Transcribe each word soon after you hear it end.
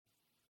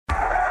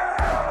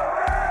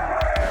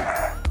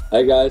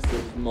Hi guys, this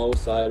is Mo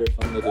Sider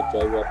from the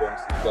Detroit Red Wings.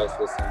 You guys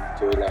listening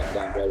to Locked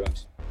On Red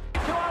Wings.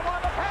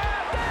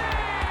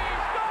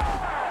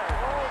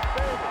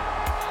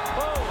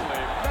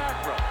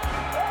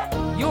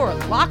 You're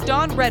Locked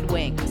On Red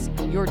Wings,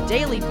 your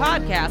daily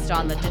podcast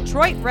on the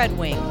Detroit Red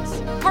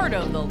Wings. Part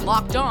of the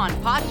Locked On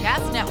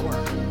Podcast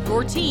Network,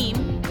 your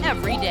team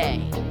every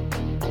day.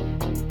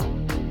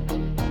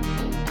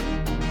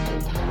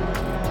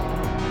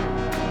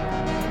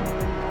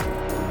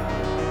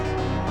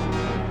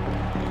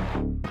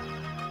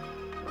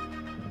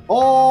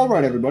 All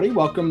right, everybody,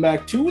 welcome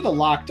back to the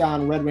Locked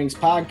On Red Wings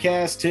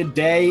podcast.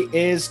 Today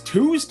is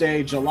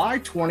Tuesday, July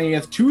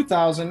 20th,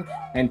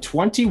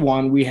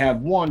 2021. We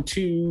have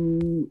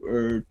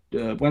Wednesday,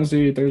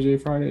 Thursday,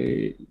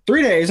 Friday,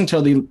 3 days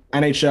until the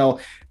NHL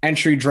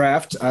entry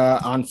draft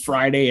on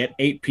Friday at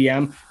 8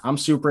 p.m. I'm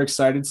super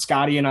excited.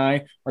 Scotty and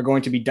I are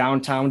going to be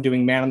downtown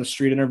doing man on the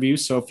street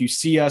interviews. So if you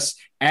see us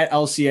at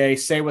LCA,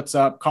 say what's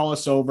up, call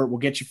us over. We'll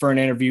get you for an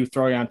interview,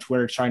 throw you on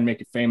Twitter, try and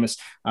make it famous.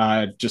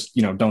 Just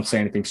don't say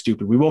anything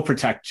stupid. We will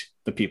protect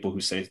the people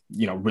who say,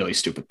 really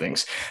stupid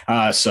things.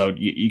 So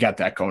you got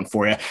that going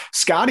for you.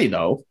 Scotty,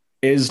 though,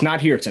 is not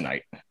here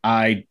tonight.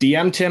 I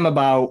DM'd him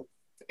about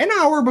an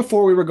hour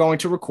before we were going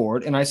to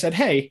record, and I said,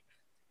 hey,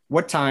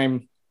 what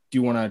time do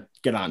you want to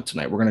get on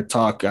tonight? We're going to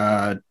talk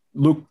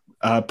Luke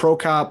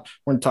Prokop.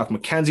 We're going to talk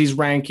Mackenzie's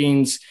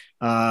rankings.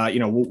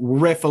 We'll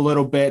riff a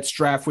little bit. It's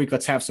draft week.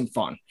 Let's have some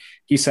fun.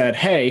 He said,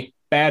 hey,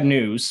 bad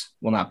news.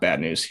 Well, not bad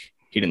news.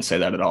 He didn't say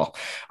that at all.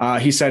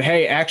 He said,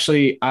 hey,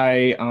 actually,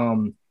 I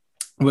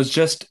was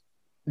just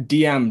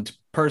DM'd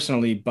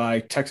personally by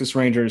Texas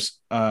Rangers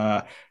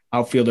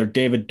outfielder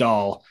David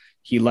Dahl.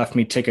 He left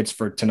me tickets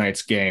for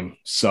tonight's game.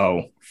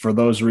 So for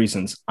those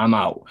reasons, I'm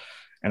out.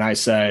 And I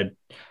said,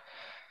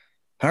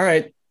 all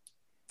right,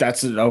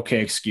 that's an okay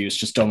excuse.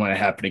 Just don't let it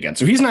happen again.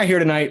 So he's not here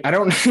tonight.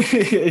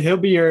 He'll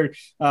be here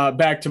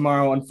back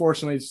tomorrow.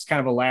 Unfortunately, it's kind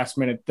of a last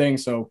minute thing.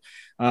 So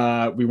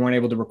we weren't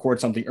able to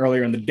record something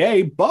earlier in the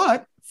day,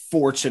 but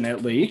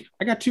fortunately,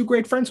 I got two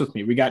great friends with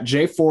me. We got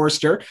Jay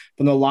Forrester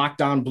from the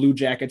Locked On Blue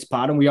Jackets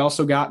pod, and we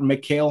also got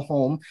Mikhail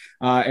Holm,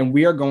 and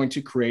we are going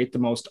to create the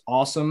most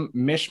awesome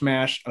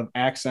mishmash of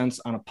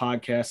accents on a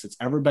podcast that's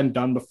ever been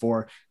done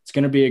before. It's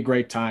going to be a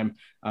great time.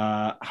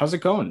 How's it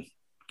going,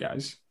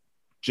 guys?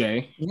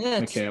 Jay,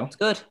 Mikhail. It's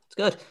good. It's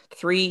good.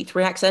 Three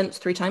accents,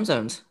 3 time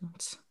zones.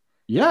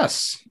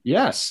 Yes.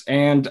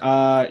 And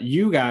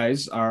you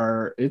guys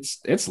are,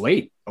 it's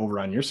late over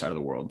on your side of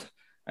the world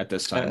at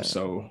this time.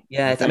 So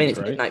yeah, it's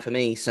midnight for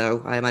me.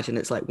 So I imagine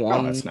it's like 1.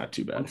 Oh, that's not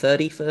too bad.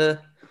 1:30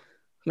 for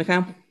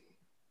Mikhail.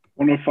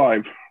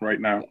 1:05 right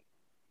now.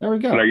 There we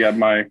go. But I got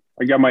my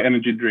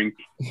energy drink,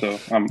 so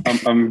I'm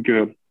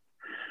good.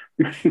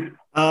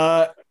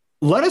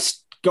 Let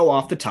us go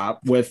off the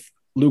top with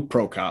Luke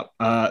Prokop,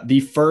 the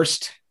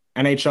first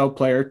NHL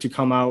player to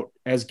come out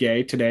as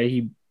gay today.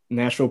 He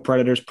Nashville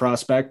Predators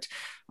prospect.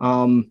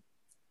 A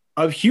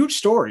huge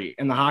story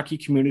in the hockey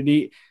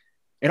community.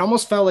 It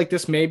almost felt like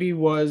this maybe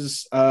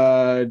was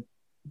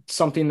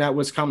something that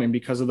was coming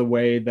because of the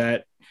way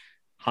that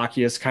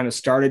hockey has kind of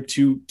started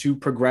to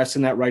progress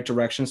in that right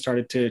direction,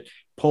 started to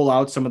pull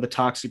out some of the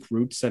toxic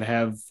roots that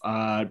have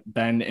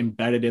been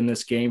embedded in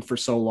this game for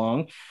so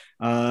long.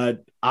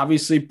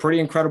 Obviously, pretty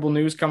incredible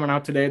news coming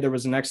out today. There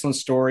was an excellent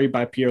story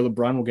by Pierre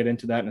LeBrun. We'll get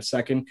into that in a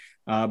second.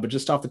 But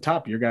just off the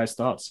top, your guys'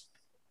 thoughts?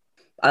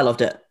 I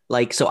loved it.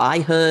 So I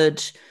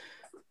heard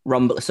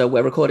rumble. So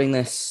we're recording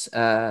this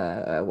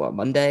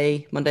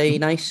Monday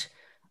night.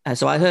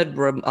 So I heard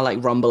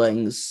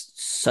rumblings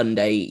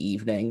Sunday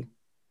evening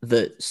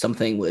that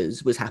something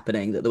was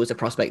happening, that there was a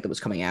prospect that was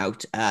coming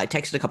out. I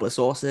texted a couple of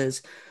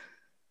sources,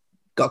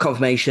 got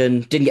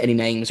confirmation, didn't get any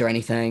names or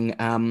anything.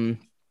 And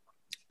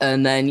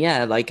then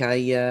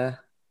the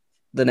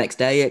next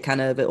day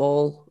it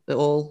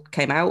all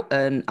came out,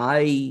 and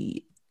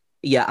I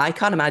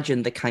can't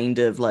imagine the kind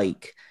of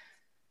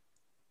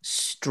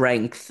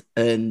strength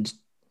and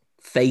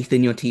faith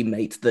in your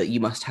teammates that you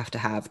must have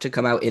to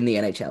come out in the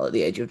NHL at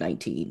the age of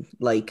 19.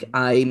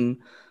 I'm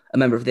a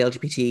member of the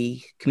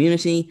LGBT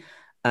community.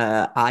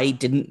 I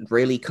didn't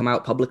really come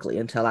out publicly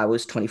until I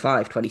was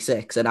 25,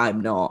 26, and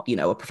I'm not,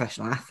 a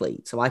professional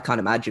athlete. So I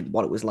can't imagine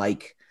what it was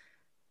like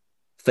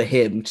for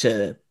him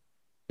to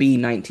be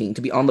 19,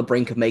 to be on the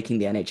brink of making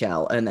the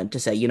NHL, and then to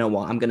say, you know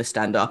what, I'm going to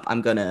stand up,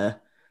 I'm going to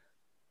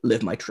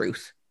live my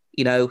truth,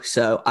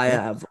 So I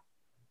have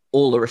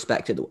all the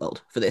respect in the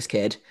world for this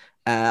kid.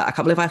 I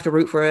can't believe I have to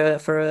root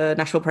for a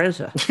Nashville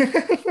Predator.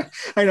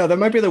 I know that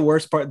might be the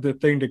worst part. The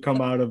thing to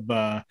come out of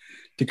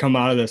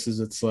this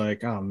is it's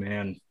like, oh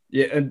man,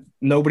 yeah,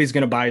 nobody's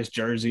gonna buy his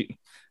jersey.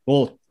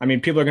 Well, I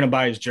mean, people are gonna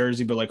buy his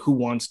jersey, but who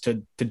wants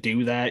to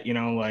do that?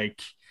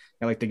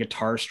 Like the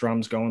guitar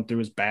strums going through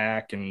his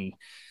back and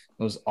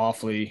those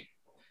awful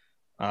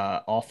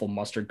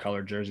mustard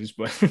colored jerseys.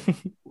 But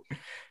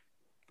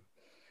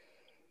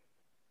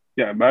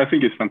yeah, but I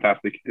think it's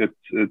fantastic. It's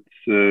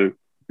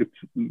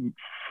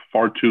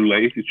far too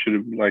late. It should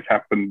have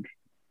happened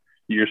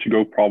years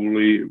ago,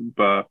 probably.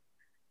 But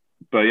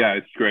but yeah,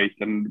 it's great.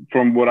 And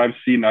from what I've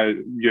seen,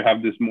 you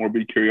have this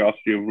morbid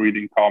curiosity of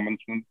reading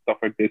comments when stuff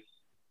like this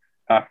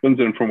happens.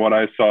 And from what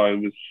I saw,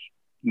 it was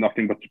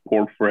nothing but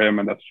support for him,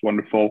 and that's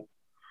wonderful.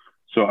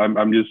 So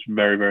I'm just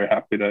very, very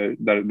happy that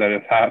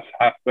it has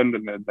happened,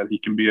 and that he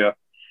can be a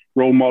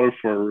role model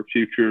for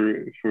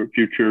future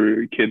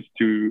kids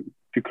to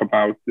come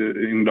out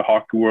in the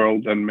hockey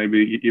world, and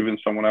maybe even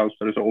someone else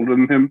that is older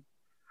than him.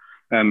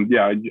 And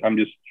yeah,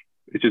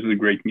 it's just a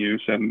great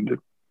news, and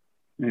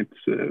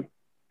it's a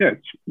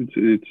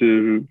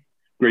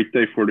great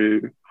day for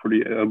the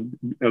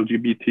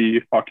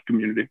LGBT hockey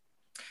community.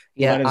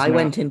 Yeah, I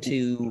went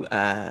into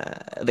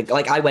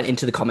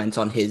the comments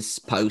on his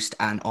post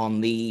and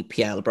on the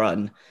Pierre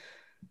LeBrun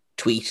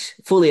tweet,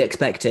 fully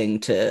expecting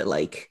to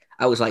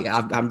I was like,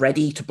 I'm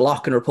ready to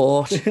block and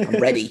report.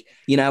 I'm ready,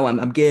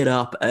 I'm geared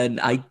up, and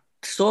I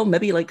saw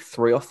maybe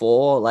 3 or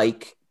 4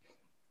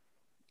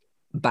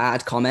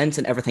 bad comments,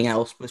 and everything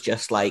else was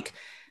just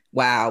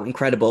wow,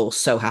 incredible,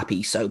 so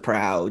happy, so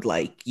proud,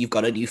 you've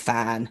got a new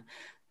fan,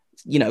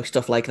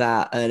 stuff like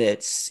that. And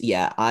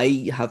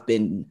I have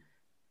been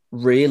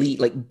really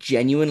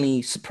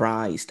genuinely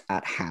surprised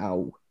at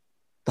how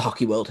the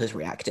hockey world has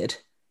reacted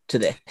to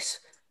this.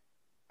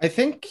 I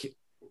think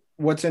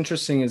what's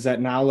interesting is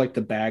that now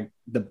the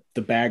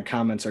bad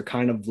comments are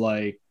kind of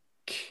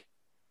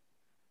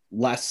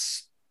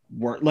less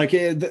work.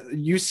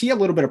 You see a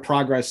little bit of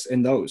progress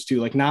in those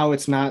too. Now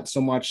it's not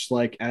so much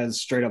as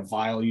straight up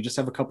vile. You just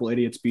have a couple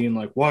idiots being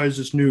why is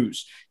this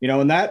news?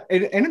 And that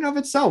in and of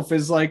itself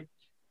is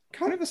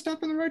kind of a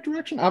step in the right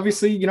direction.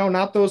 Obviously,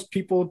 not those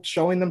people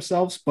showing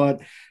themselves, but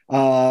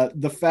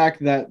the fact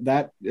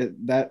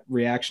that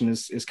reaction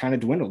is kind of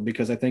dwindled,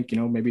 because I think,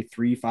 maybe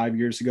 3-5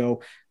 years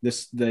ago,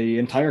 the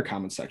entire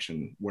comment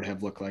section would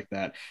have looked like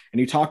that. And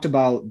you talked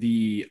about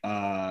the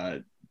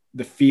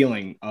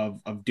feeling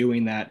of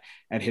doing that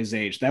at his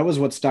age. That was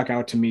what stuck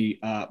out to me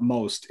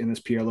most in this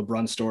Pierre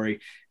LeBrun story.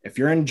 If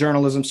you're in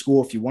journalism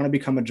school, if you want to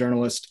become a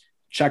journalist,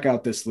 check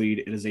out this lead.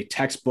 It is a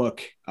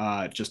textbook,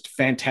 just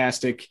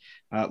fantastic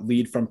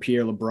lead from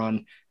Pierre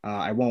LeBrun.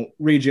 I won't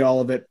read you all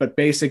of it, but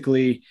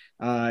basically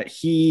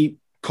he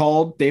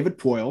called David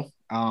Poile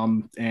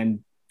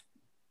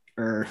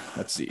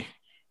let's see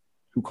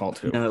who called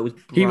who. No,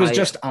 he was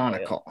just on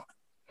a call.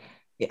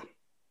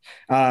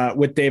 Yeah.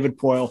 With David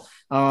Poile.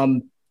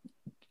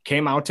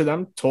 Came out to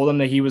them, told them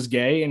that he was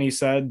gay, and he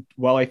said,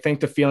 well, I think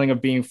the feeling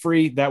of being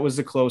free, that was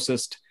the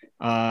closest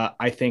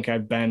I think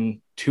I've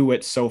been to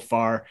it so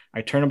far.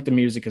 I turned up the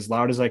music as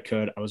loud as I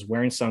could. I was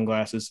wearing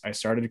sunglasses. I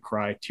started to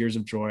cry, tears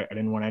of joy. I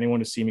didn't want anyone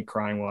to see me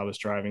crying while I was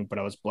driving, but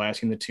I was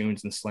blasting the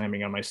tunes and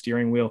slamming on my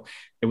steering wheel.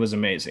 It was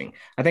amazing.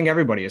 I think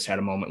everybody has had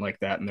a moment like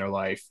that in their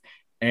life.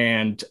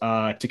 And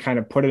to kind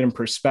of put it in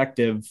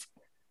perspective,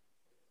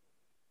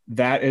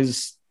 that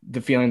is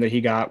the feeling that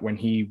he got when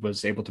he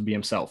was able to be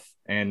himself.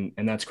 And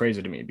that's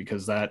crazy to me,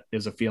 because that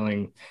is a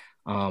feeling,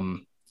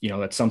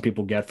 that some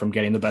people get from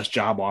getting the best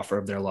job offer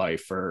of their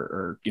life,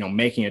 or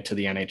making it to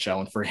the NHL.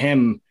 And for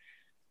him,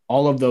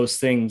 all of those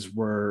things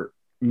were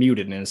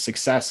muted, and his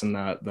success in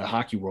the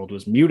hockey world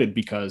was muted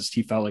because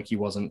he felt like he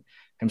wasn't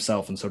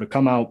himself. And so to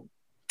come out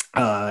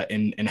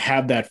and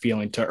have that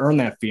feeling, to earn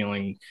that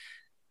feeling,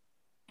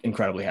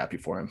 incredibly happy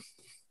for him.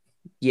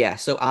 Yeah.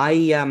 So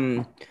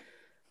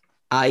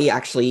I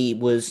actually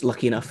was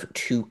lucky enough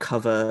to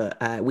cover,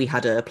 we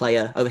had a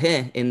player over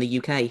here in the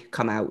UK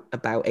come out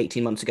about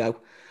 18 months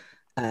ago,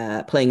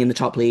 playing in the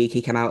top league.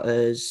 He came out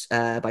as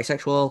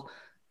bisexual.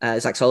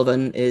 Zach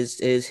Sullivan is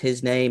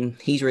his name.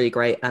 He's really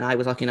great. And I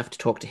was lucky enough to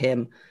talk to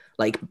him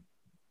like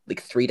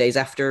 3 days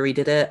after he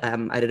did it.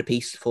 I did a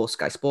piece for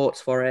Sky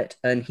Sports for it.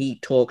 And he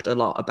talked a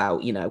lot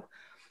about,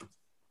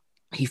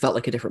 he felt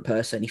like a different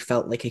person. He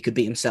felt like he could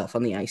be himself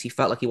on the ice. He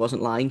felt like he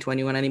wasn't lying to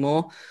anyone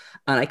anymore.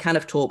 And I kind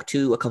of talked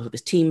to a couple of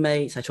his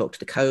teammates. I talked to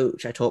the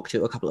coach. I talked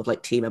to a couple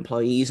of team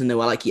employees, and they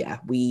were like, yeah,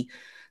 we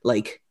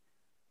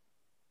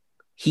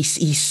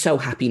he's so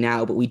happy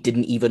now, but we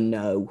didn't even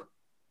know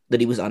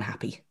that he was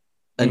unhappy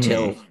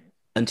until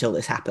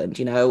this happened,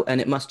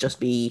 and it must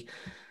just be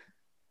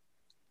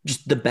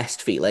just the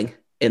best feeling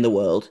in the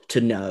world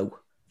to know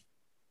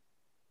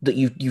that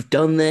you've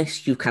done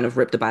this, you've kind of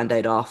ripped the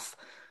Band-Aid off.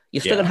 You're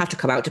still going to have to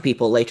come out to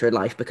people later in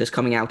life, because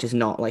coming out is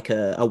not like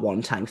a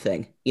one-time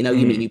thing. You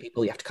meet new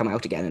people, you have to come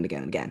out again and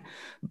again and again.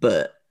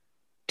 But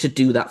to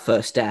do that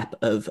first step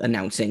of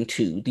announcing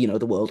to,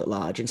 the world at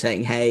large and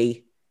saying,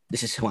 hey,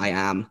 this is who I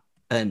am,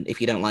 and if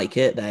you don't like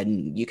it,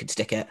 then you can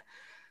stick it.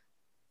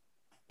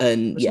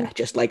 And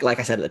just like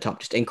I said at the top,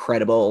 just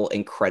incredible,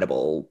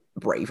 incredible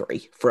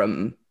bravery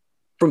from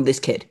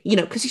this kid,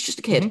 because he's just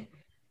a kid.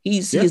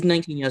 He's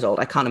 19 years old.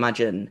 I can't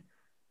imagine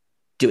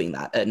doing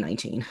that at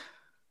 19.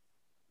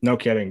 No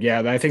kidding.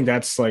 Yeah, I think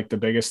that's the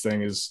biggest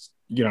thing is,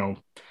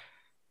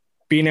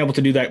 being able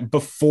to do that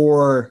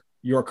before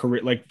your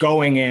career,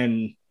 going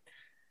in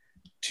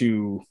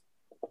to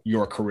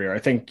your career. I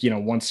think,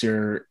 once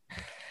you're,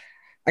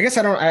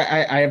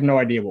 I have no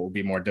idea what would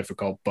be more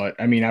difficult, but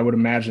I mean, I would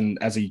imagine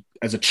as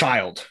a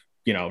child,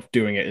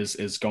 doing it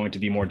is going to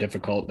be more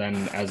difficult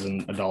than as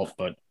an adult,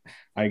 but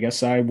I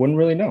guess I wouldn't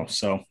really know.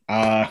 So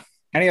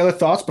any other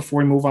thoughts before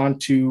we move on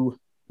to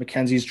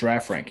Mackenzie's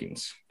draft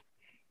rankings?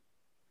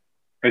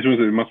 I suppose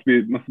it must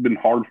have been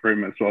hard for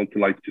him as well to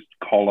like just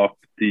call up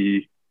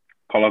David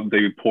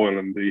Poile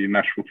and the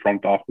Nashville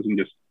front office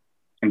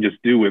and just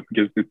do it,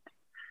 because the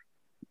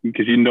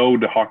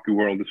hockey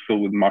world is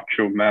filled with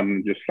macho men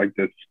and just like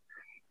this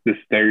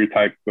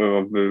stereotype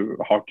of the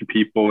hockey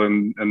people,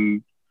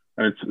 and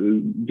it's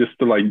just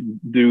to like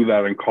do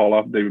that and call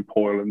up David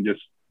Poile, and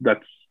just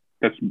that's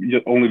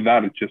just only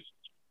that, it's just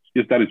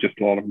that is just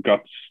a lot of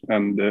guts,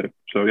 and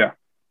so yeah,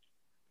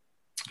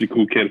 he's a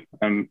cool kid,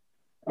 and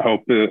I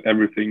hope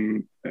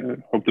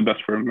hope the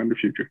best for him in the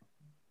future.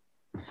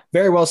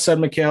 Very well said,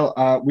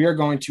 Mikhail. We are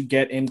going to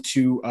get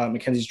into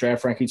Mackenzie's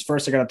draft rankings.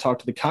 First, I got to talk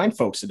to the kind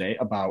folks today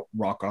about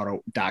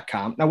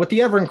rockauto.com. Now, with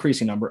the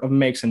ever-increasing number of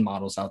makes and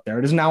models out there,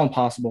 it is now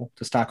impossible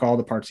to stock all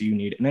the parts that you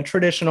need in a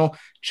traditional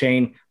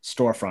chain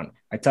storefront.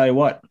 I tell you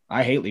what,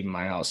 I hate leaving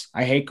my house.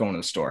 I hate going to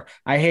the store.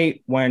 I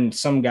hate when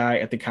some guy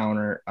at the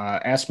counter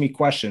asks me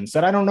questions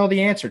that I don't know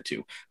the answer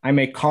to. I'm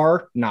a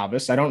car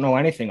novice. I don't know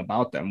anything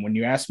about them. When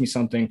you ask me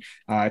something,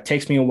 it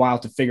takes me a while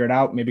to figure it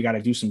out. Maybe got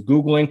to do some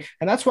Googling.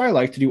 And that's why I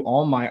like to do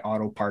all my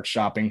auto parts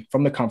shopping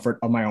from the comfort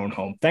of my own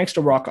home, thanks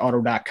to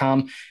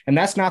rockauto.com. And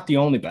that's not the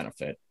only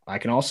benefit. I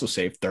can also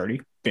save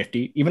 30,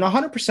 50, even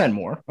 100%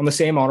 more on the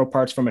same auto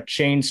parts from a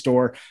chain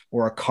store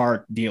or a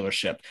car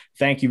dealership.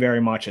 Thank you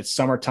very much. It's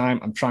summertime.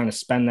 I'm trying to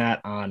spend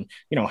that on,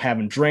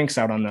 having drinks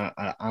out on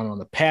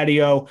the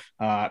patio,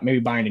 maybe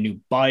buying a new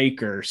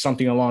bike or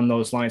something along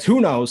those lines.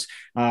 Who knows?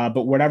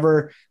 But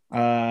whatever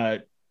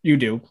you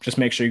do, just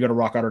make sure you go to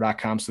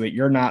rockauto.com so that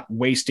you're not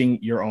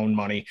wasting your own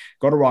money.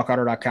 Go to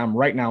rockauto.com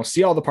right now,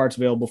 see all the parts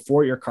available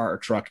for your car or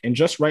truck, and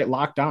just write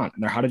Locked On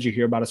in their How Did You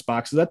Hear About Us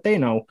box so that they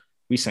know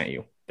we sent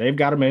you. They've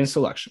got a main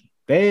selection.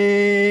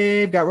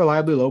 They've got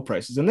reliably low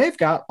prices, and they've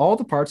got all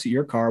the parts that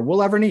your car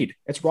will ever need.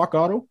 It's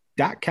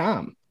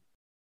rockauto.com.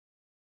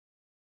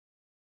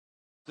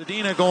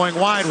 Zadina going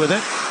wide with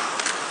it.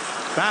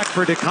 Back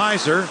for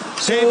DeKaiser.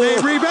 Save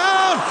made,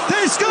 rebound.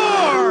 They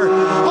score!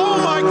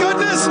 Oh my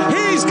goodness!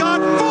 He's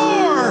got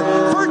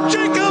 4 for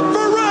Jacob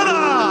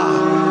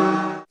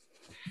Verena!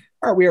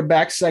 All right, we are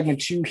back, segment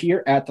 2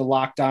 here at the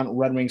Locked On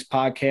Red Wings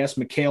podcast.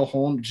 Mikhail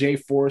Holm, Jay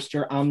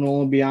Forrester, I'm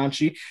Nolan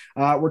Bianchi.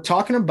 We're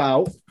talking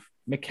about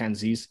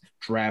Mackenzie's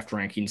draft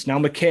rankings. Now,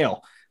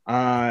 Mikhail,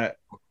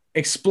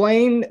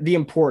 explain the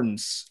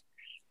importance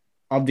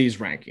of these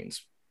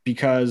rankings,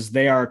 because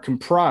they are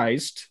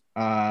comprised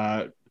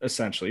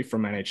essentially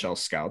from NHL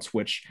scouts,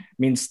 which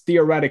means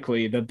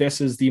theoretically that this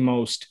is the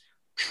most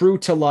true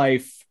to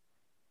life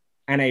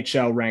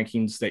NHL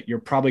rankings that you're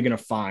probably going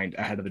to find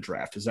ahead of the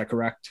draft. Is that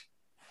correct?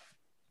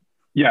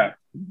 Yeah,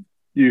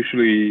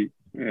 usually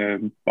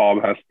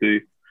Bob has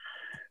the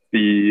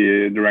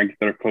rankings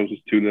that are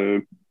closest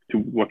to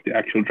what the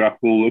actual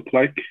draft will look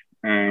like.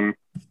 So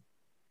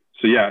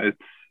yeah,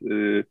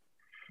 it's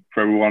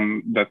for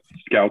everyone that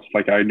scouts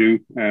like I do.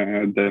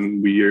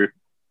 Then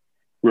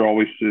we're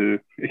always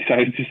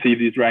excited to see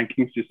these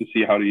rankings, just to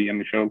see how the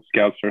NHL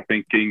scouts are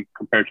thinking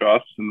compared to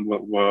us, and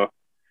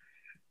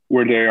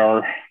where they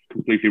are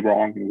completely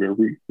wrong and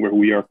where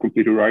we are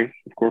completely right,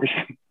 of course.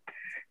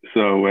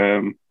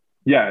 So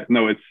yeah,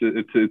 no, it's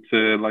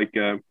like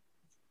a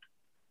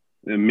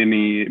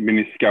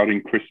mini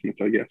scouting Christmas,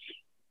 I guess,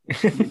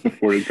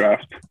 before the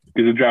draft,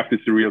 because the draft is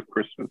the real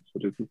Christmas,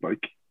 but this is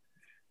like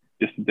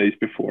just the days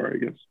before, I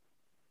guess.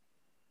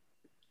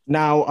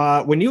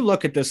 Now, when you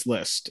look at this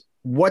list,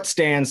 what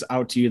stands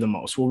out to you the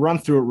most? We'll run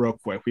through it real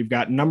quick. We've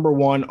got number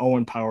 1,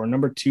 Owen Power,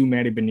 number 2,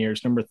 Matty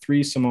Beniers, number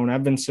 3, Simone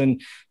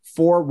Edvinsson,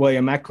 4,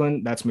 William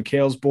Eklund, that's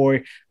Mikhail's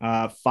boy,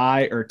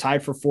 5, or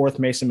tied for 4th,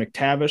 Mason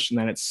McTavish, and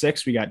then at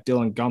 6, we got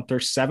Dylan Gunther,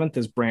 7th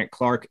is Brandt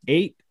Clark,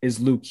 8 is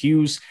Luke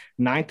Hughes,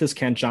 9th is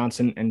Kent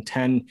Johnson, and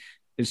 10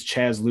 is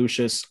Chaz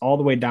Lucius. All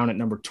the way down at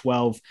number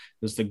 12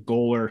 is the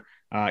goaler,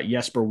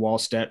 Jesper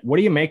Wallstedt. What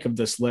do you make of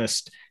this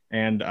list,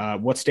 and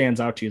what stands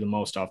out to you the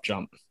most off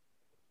jump?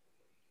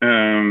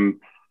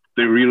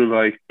 They really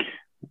like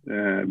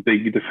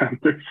big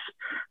defenders,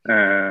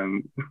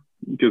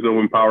 because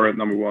Owen Power at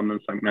number 1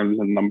 and St. Mendes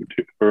at number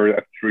 2 or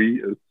at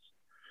 3 is,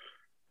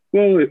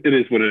 well, it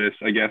is what it is,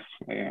 I guess.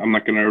 I'm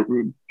not going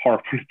to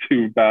harp on it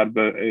too bad,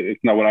 but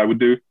it's not what I would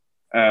do.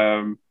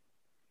 I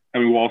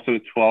mean, also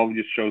at 12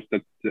 just shows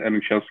that the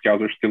NHL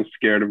scouts are still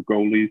scared of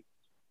goalies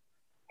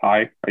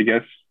high, I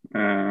guess.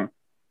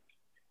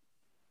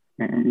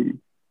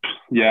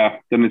 Yeah,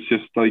 then it's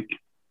just like,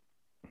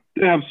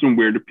 they have some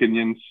weird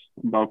opinions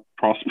about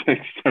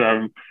prospects that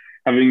are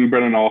having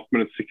Brennan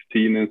Othmann at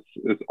 16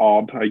 is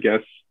odd, I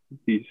guess.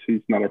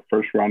 He's not a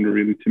first rounder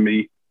really to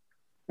me.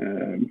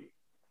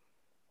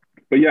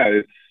 But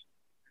yeah,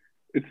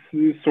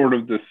 it's sort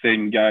of the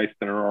same guys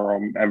that are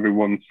on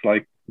everyone's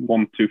like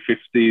 1 to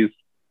 50 is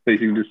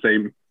basically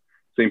the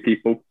same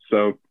people.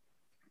 So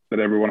that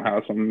everyone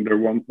has on their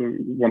 1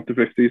 to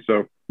 50.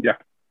 So yeah.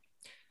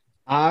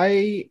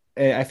 I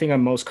think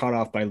I'm most caught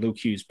off by Luke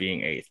Hughes being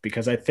 8th,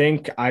 because I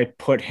think I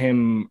put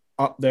him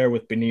up there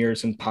with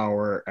Beniers and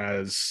Power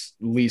as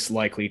least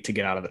likely to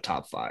get out of the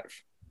top 5.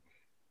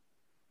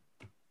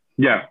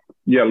 Yeah,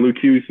 Luke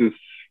Hughes is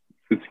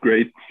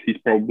great. He's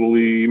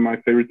probably my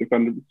favorite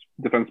defenseman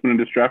in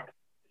this draft,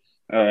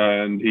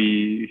 and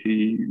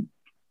he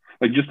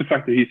like just the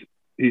fact that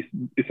he's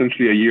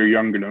essentially a year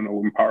younger than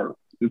Owen Power.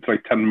 It's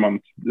like 10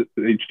 months the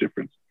age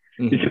difference.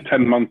 Mm-hmm. It's just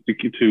 10 months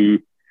to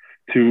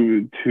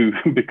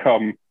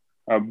become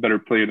a better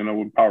player than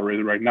Owen Power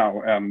is right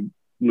now, and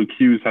Luke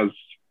Hughes has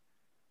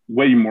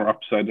way more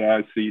upside that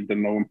I see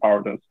than Owen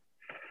Power does.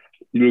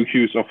 Luke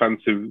Hughes'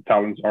 offensive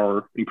talents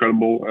are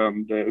incredible,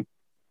 and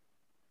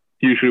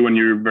usually when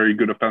you're very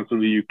good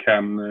offensively, you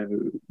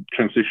can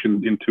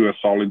transition into a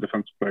solid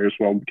defensive player as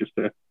well, because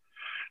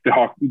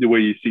the way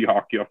you see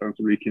hockey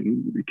offensively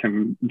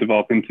can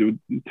develop into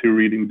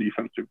reading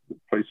defensive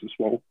plays as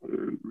well.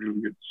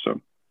 Really good.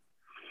 So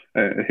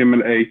him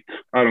at 8,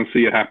 I don't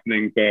see it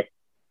happening, but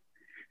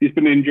he's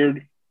been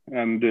injured,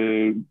 and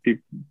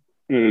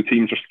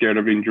teams are scared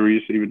of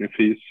injuries, even if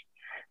he's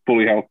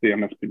fully healthy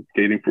and has been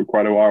skating for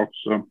quite a while.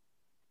 So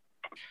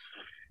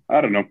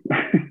I don't know.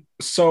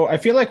 So I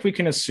feel like we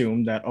can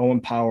assume that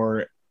Owen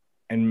Power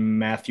and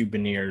Matthew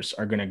Beniers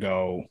are going to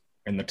go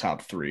in the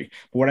top 3.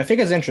 But what I think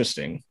is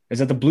interesting is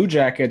that the Blue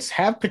Jackets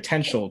have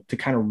potential to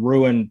kind of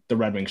ruin the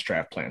Red Wings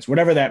draft plans,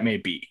 whatever that may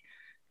be.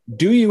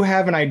 Do you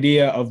have an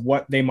idea of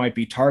what they might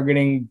be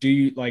targeting? Do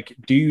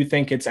you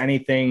think it's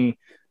anything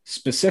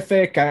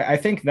specific? I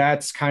think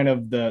that's kind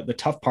of the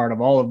tough part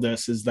of all of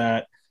this, is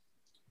that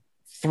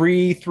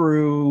 3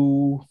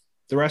 through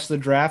the rest of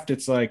the draft,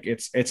 it's like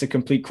it's a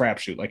complete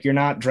crapshoot. Like, you're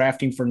not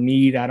drafting for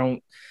need. I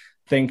don't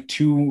think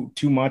too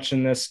much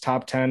in this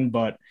top 10,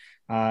 but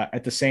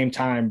at the same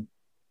time,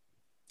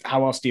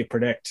 how else do you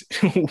predict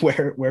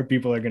where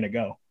people are going to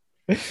go?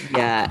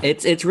 Yeah,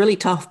 it's really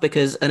tough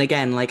because, and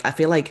again, like, I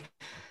feel like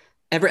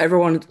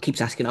everyone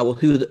keeps asking, oh,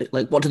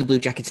 well, what do the Blue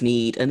Jackets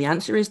need? And the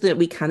answer is that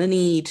we kind of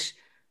need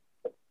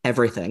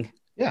everything.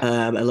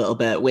 Yeah. A little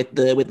bit with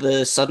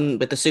the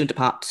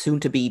soon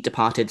to be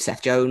departed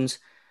Seth Jones.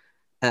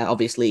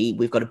 Obviously,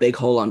 we've got a big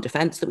hole on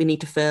defense that we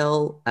need to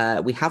fill.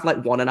 We have like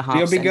 1.5.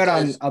 You'll be good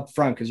on up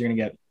front because you're gonna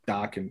get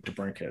Doc and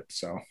DeBrincat.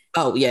 So.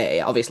 Oh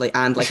yeah, obviously,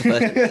 and like a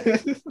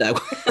first. No,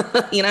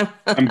 you know.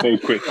 I'm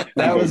Boquist.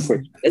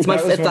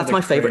 That's my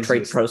favorite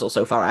trade proposal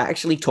so far. I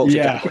actually talked to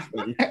Jack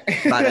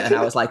about it, and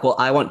I was like, "Well,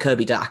 I want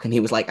Kirby Dach," and he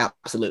was like,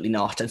 "Absolutely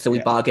not." And so we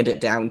bargained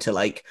it down to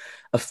like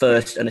a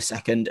first and a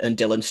second, and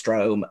Dylan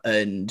Strome,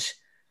 and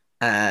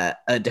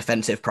a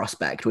defensive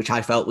prospect, which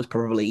I felt was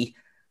probably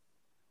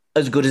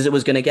as good as it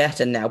was going to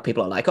get. And now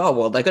people are like, "Oh,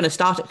 well, they're going to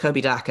start at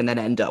Kirby Dach and then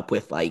end up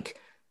with like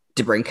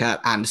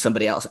DeBrincat and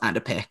somebody else and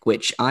a pick,"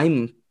 which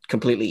I'm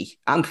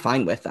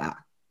fine with that.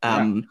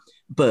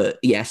 But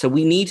yeah, so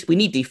we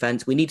need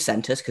defense. We need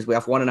centers because we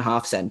have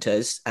 1.5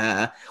 centers.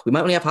 We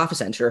might only have half a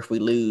center if we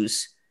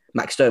lose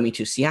Max Domi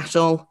to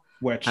Seattle,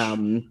 which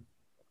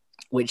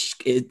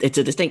it's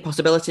a distinct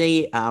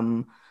possibility.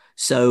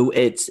 So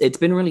it's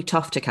been really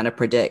tough to kind of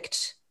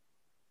predict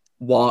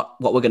what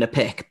we're going to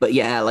pick. But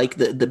yeah, like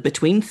the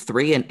between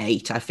 3 and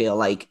 8, I feel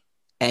like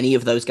any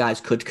of those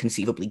guys could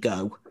conceivably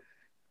go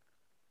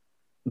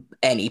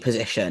any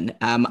position.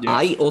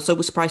 I also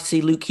was surprised to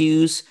see Luke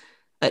Hughes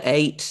at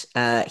 8.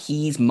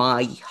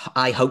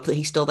 I hope that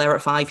he's still there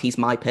at 5. He's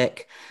my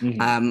pick.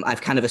 Mm-hmm.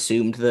 I've kind of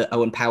assumed that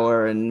Owen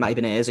Power and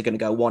Matty Beniers are going to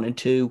go 1 and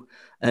 2,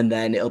 and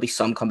then it'll be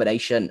some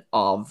combination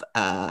of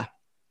I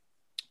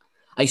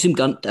assume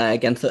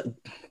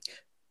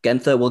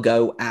Genther will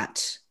go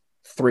at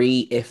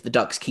 3 if the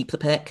Ducks keep the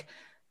pick.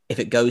 If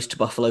it goes to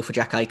Buffalo for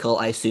Jack Eichel,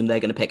 I assume they're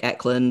going to pick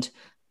Eklund,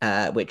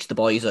 which the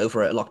boys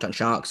over at Locked On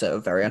Sharks are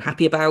very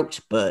unhappy about.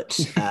 But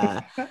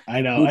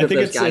I know. I think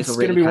it's going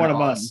to be one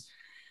of us.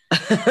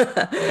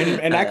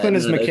 and Eklund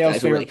is Mikhail's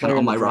favorite really player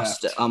on my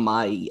roster, on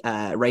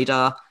my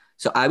radar.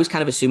 So I was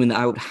kind of assuming that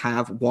I would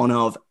have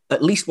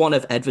at least one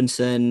of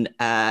Edvinsson,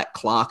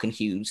 Clark, and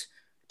Hughes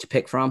to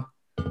pick from.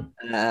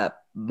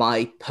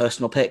 My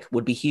personal pick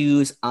would be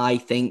Hughes. I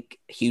think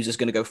Hughes is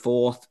going to go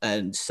 4th,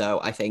 and so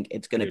I think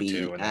it's going to be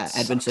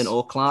Edvinsson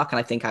or Clark, and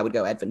I think I would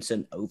go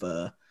Edvinsson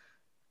over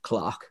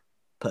Clark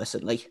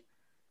personally,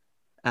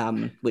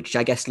 which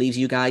I guess leaves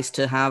you guys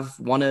to have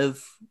one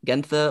of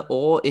Genther,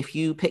 or if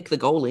you pick the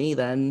goalie,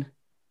 then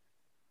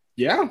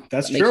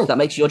that's true. That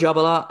makes your job a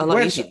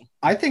lot easier.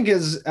 I think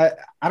is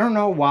I don't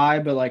know why,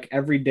 but like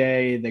every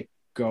day that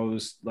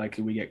goes, like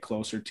we get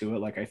closer to it,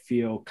 like I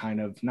feel kind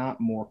of not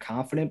more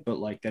confident, but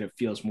like that it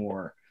feels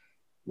more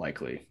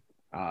likely.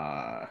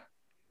 I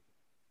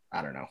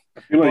don't know.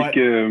 I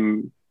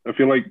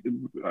feel like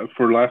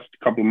for the last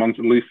couple of months,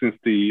 at least since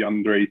the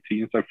under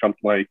 18s, I felt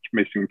like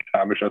Mason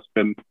McTavish has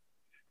been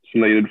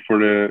slated for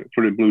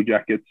the Blue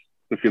Jackets.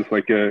 It feels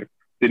like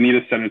they need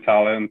a center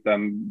talent,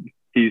 and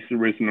he's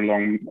risen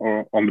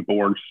along on the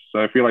boards.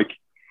 So I feel like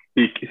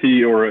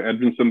he or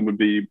Edvinsson would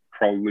be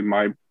probably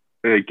my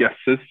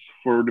guesses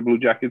for the Blue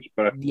Jackets.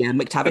 But yeah,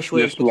 McTavish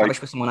was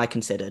someone I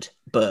considered,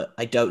 but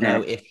I don't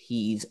know if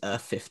he's a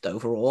 5th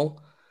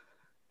overall.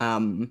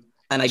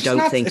 And I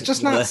don't think it's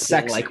just not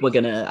sexy. Like we're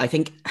gonna, I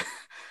think,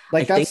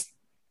 like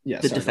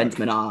Yes, the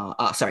defensemen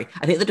are sorry.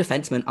 I think the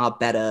defensemen are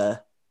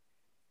better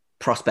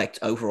prospect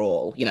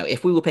overall. You know,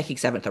 if we were picking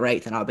 7th or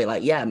 8th, then I'd be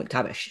like, yeah,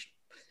 McTavish.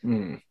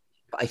 Mm,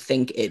 But I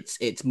think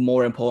it's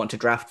more important to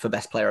draft for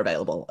best player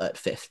available at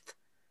 5th.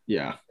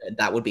 yeah.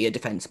 That would be a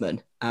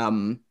defenseman.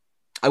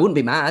 I wouldn't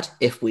be mad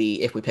if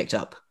we picked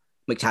up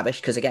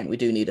McTavish, because again, we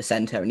do need a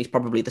center, and he's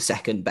probably the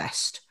second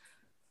best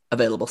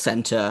available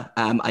center.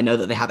 I know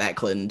that they have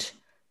Eklund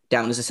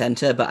down as a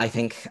center, but I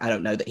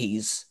don't know that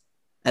he's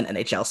an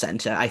NHL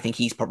center. I think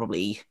he's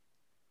probably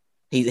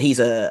he's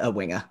a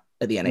winger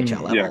at the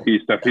NHL level. Yeah,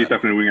 he's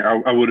definitely a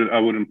winger. I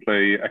wouldn't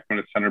play Ekman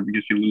at center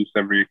because you lose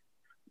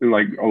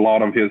a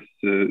lot of his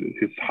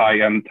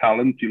high end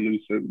talent. You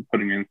lose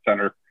putting him in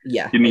center.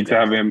 Yeah, you need to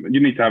have him. You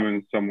need to have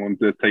him someone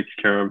that takes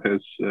care of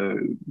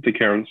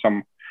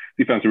some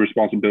defensive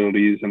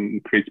responsibilities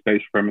and create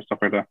space for him and stuff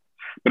like that.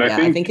 But yeah,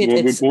 I think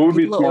what would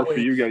be smart for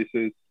you guys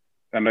is,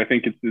 and I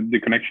think it's the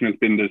connection has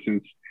been there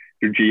since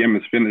your GM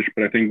is finished.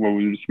 But I think what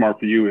would be smart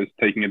for you is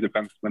taking a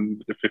defenseman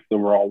with the 5th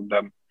overall,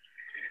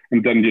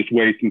 and then just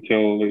wait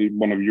until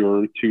one of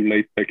your 2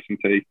 late picks and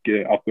take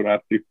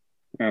Aturatu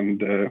and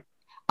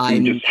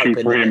just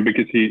shoot for him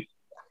because he's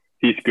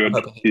good.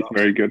 He's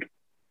very good.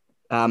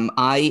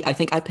 I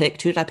think I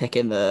picked, who did I pick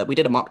we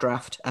did a mock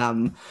draft,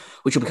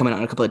 which will be coming out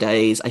in a couple of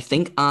days. I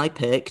think I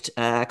picked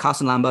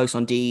Carson Lambos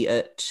on D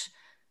at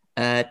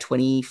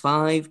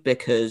 25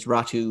 because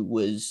Ratu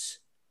was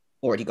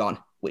already gone,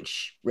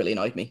 which really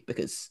annoyed me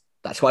because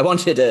that's who I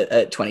wanted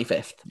at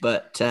 25th.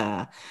 But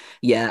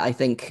yeah, I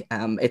think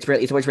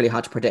it's always really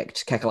hard to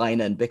predict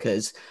Kekalainen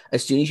because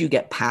as soon as you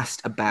get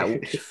past about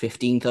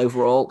 15th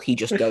overall, he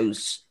just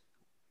goes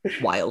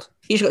wild.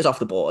 He just goes off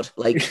the board.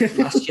 Like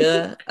last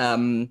year,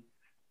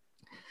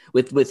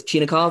 with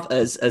Chinikov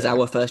as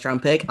our first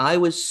round pick, I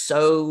was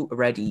so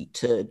ready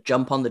to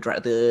jump on the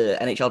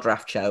NHL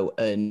draft show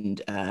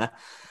and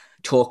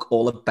talk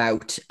all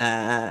about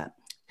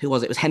who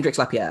was it? It was Hendrix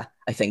Lapierre.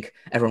 I think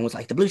everyone was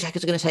like, the Blue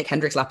Jackets are going to take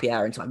Hendrix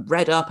Lapierre. And so I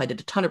read up, I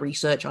did a ton of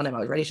research on him. I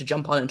was ready to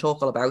jump on and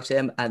talk all about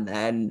him. And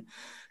then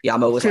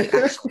Yamo was like,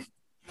 actually,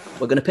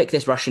 we're going to pick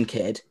this Russian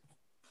kid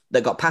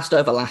that got passed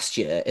over last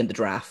year in the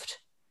draft.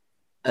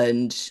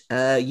 And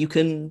you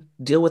can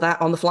deal with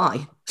that on the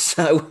fly.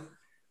 So,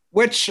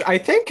 which I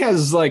think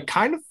has like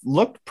kind of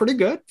looked pretty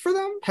good for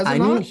them. I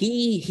mean,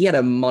 he had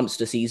a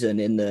monster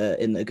season in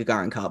the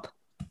Gagarin Cup.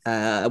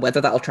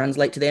 Whether that'll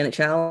translate to the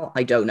NHL,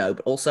 I don't know.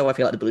 But also, I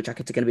feel like the Blue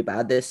Jackets are going to be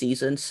bad this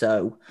season.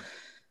 So,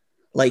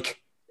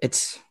 like,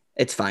 it's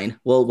fine.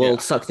 We'll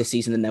suck this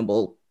season and then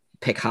we'll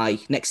pick high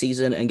next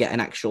season and get an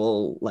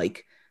actual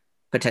like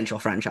potential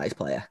franchise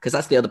player. Because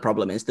that's the other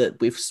problem is that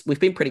we've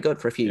been pretty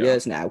good for a few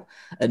years now,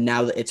 and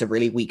now that it's a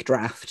really weak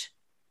draft,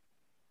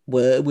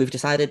 we've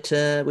decided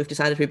to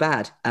be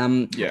bad.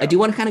 I do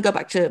want to kind of go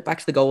back to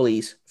the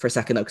goalies for a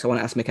second though, because I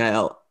want to ask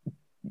Mikhail,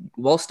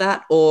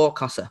 Wallstedt or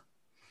Cossa?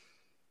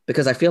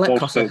 Because I feel like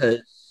Cossa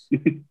has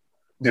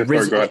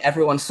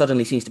everyone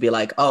suddenly seems to be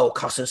like, oh,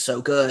 Cossa's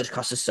so good.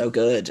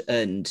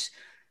 And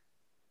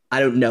I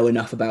don't know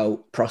enough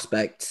about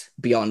prospects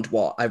beyond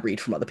what I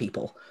read from other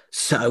people.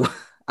 So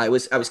I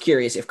was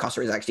curious if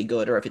Cossa is actually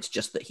good or if it's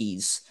just that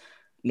he's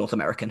North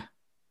American.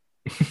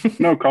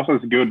 No,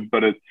 Cossa is good,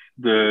 but it's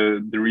the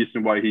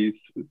reason why he's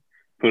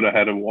put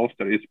ahead of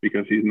Wallstedt is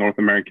because he's North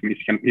American.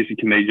 He's a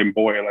Canadian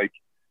boy. Like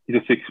he's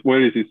a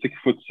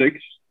 6'6"?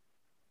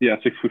 Yeah,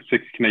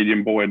 6'6"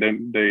 Canadian boy.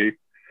 Then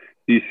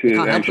these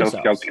NHL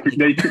scouts,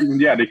 they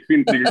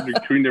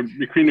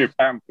clean their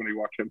pants when they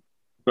watch him.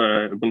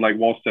 But like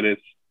Wallstedt is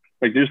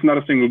like, there's not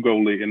a single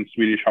goalie in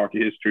Swedish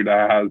hockey history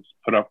that has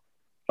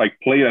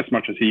played as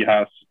much as he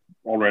has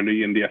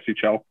already in the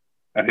SHL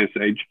at his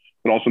age,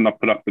 but also not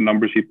put up the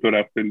numbers he put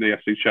up in the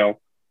SHL.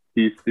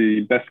 He's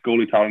the best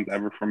goalie talent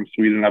ever from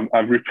Sweden.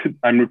 I'm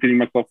repeating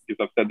myself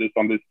because I've said this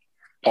on this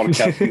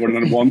podcast more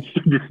than once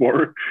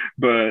before.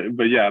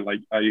 But yeah, like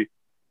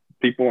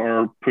people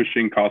are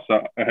pushing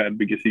Cossa ahead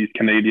because he's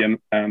Canadian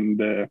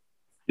and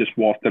just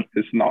Wallstedt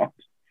is not.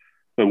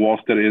 But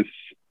Wallstedt is,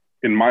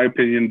 in my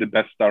opinion, the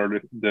best out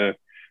of the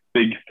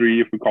big three,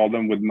 if we call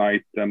them, with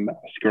Knight and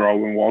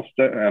Skarov and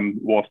Wallstedt.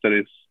 And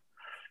Wallstedt is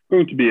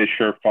going to be a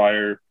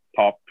surefire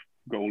top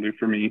goalie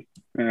for me.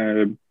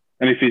 And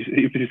if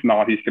he's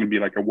not, he's going to be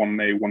like a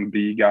 1A,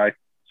 1B guy.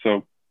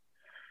 So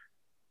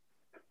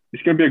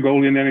he's going to be a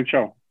goalie in the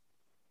NHL.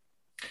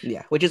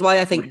 Yeah, which is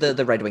why I think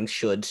the Red Wings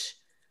should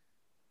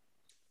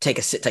take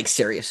a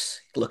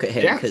serious look at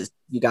him because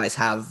you guys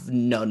have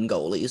none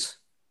goalies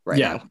right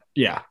now.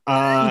 Yeah.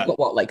 You've got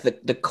what, like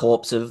the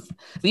corpse of?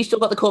 Have you still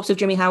got the corpse of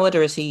Jimmy Howard,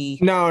 or is he?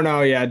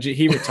 No. Yeah,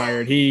 he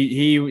retired.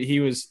 he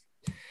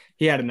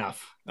had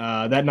enough.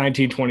 That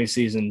 1920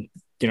 season,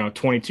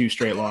 22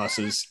 straight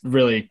losses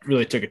really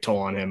took a toll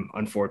on him,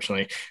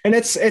 unfortunately. And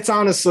it's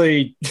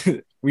honestly,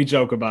 we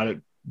joke about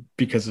it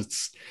because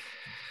it's,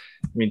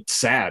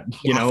 sad,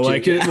 he was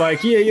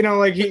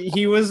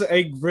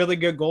a really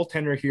good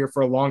goaltender here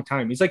for a long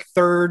time. He's like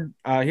third.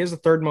 He has the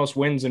third most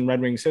wins in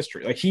Red Wings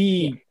history.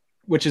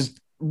 Which is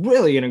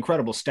really an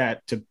incredible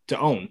stat to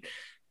own.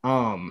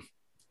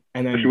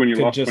 And then especially when you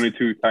lost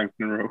 22 times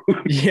in a row.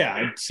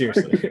 Yeah,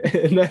 seriously.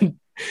 And then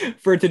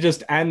for it to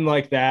just end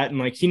like that, and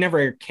like he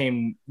never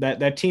came,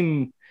 that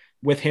team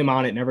with him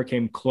on it never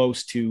came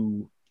close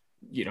to,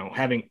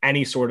 having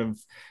any sort of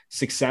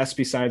success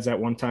besides that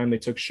one time they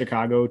took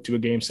Chicago to a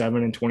Game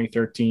 7 in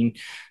 2013,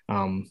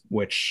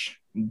 which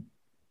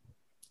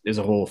is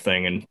a whole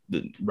thing in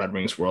the Red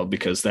Wings world,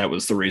 because that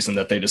was the reason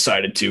that they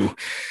decided to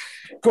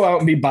go out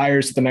and be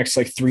buyers at the next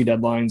like 3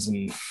 deadlines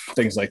and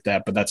things like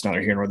that. But that's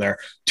neither here nor there.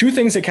 2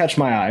 things that catch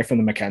my eye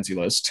from the McKenzie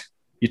list.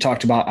 You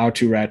talked about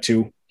Aatu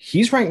Räty.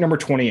 He's ranked number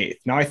 28.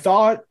 Now I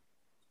thought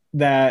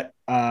that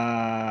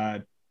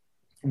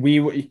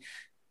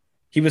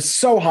he was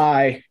so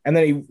high, and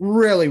then he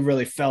really,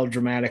 really fell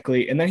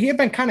dramatically. And then he had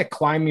been kind of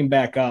climbing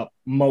back up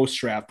most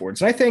draft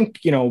boards. And I think,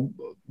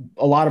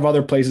 a lot of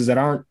other places that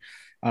aren't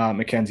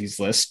McKenzie's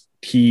list,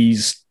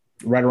 he's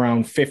right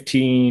around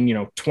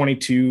 15,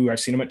 22. I've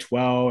seen him at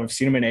 12. I've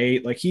seen him at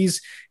 8. Like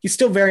he's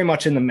still very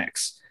much in the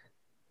mix.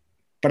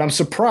 But I'm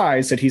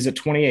surprised that he's at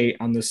 28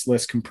 on this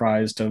list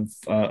comprised of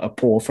a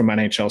poll from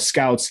NHL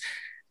scouts.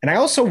 And I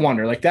also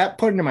wonder, like that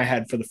put into my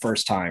head for the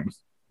first time,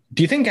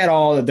 do you think at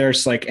all that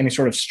there's like any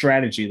sort of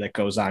strategy that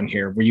goes on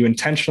here where you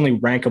intentionally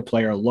rank a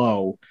player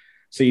low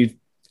so you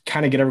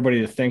kind of get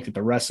everybody to think that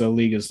the rest of the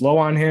league is low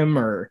on him?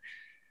 Or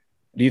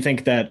do you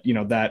think that,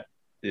 that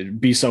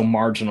it'd be so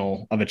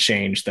marginal of a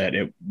change that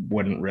it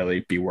wouldn't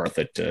really be worth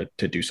it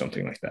to do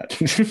something like that?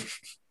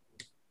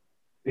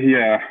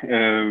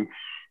 Yeah.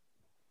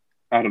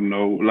 I don't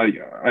know. Like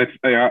I've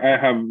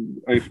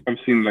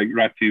seen like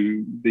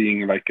Räty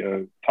being like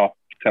a top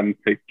 10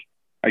 pick.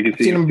 I can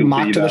see seen him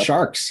mock to the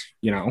Sharks,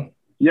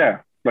 Yeah,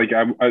 like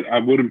I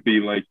wouldn't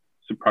be like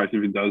surprised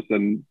if he does,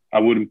 and I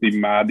wouldn't be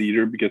mad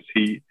either, because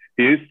he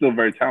is still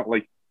very talented.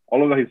 Like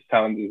all of his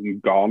talent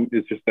isn't gone.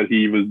 It's just that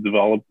he was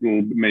developed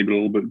maybe a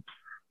little bit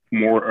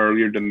more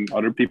earlier than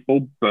other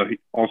people. But he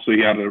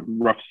had a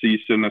rough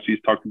season, as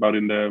he's talked about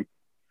in the.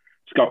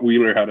 Scott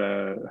Wheeler had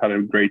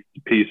a great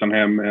piece on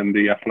him in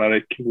The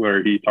Athletic,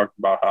 where he talked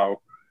about how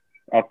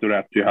after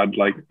that you had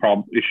like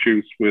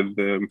issues with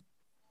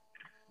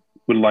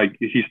like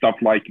he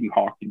stopped liking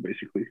hockey.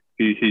 Basically,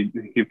 he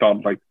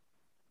thought like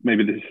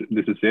maybe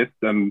this is it,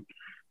 and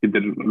he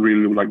didn't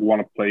really like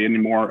want to play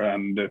anymore.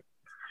 And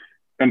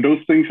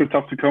those things are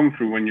tough to come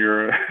through when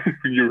you're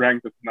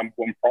ranked as number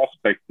 1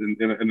 prospect in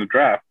the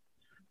draft.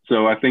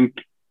 So I think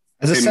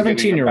as a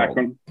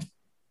 17-year-old,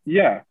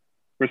 yeah.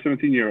 For a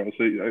 17-year-old,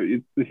 so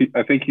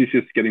I think he's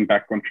just getting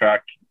back on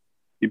track.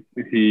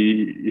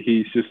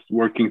 He's just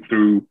working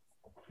through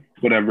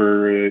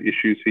whatever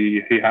issues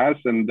he has,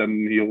 and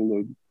then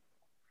he'll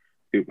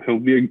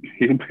be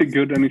a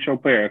good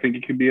NHL player. I think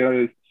he could be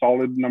a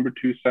solid number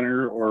 2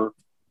 center, or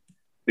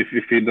if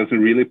he doesn't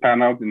really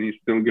pan out, then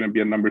he's still going to be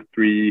a number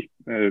 3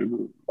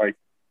 like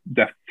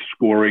depth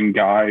scoring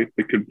guy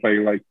that could play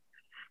like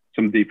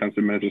some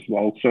defensive minutes as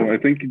well. So I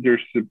think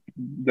there's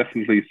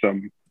definitely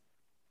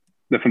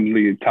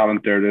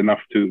talent there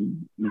enough to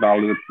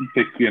validate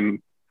pick in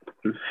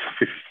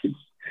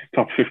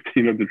top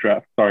 15 of the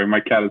draft. Sorry, my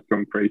cat is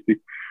going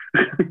crazy.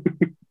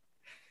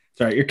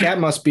 Sorry, your cat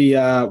must be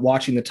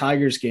watching the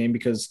Tigers game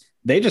because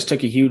they just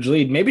took a huge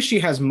lead. Maybe she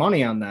has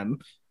money on them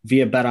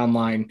via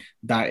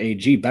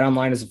betonline.ag.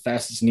 BetOnline is the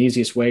fastest and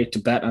easiest way to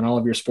bet on all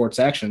of your sports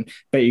action.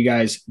 Bet you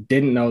guys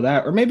didn't know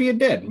that, or maybe you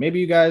did. Maybe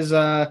you guys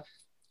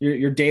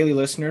your daily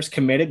listeners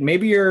committed.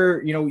 Maybe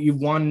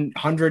you've won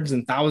hundreds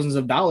and thousands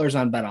of dollars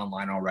on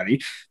BetOnline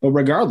already. But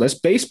regardless,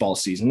 baseball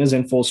season is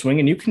in full swing,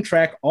 and you can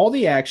track all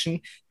the action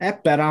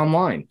at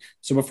BetOnline.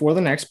 So before the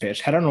next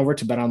pitch, head on over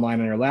to BetOnline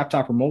on your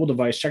laptop or mobile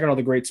device. Check out all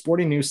the great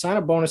sporting news,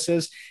 sign-up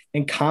bonuses,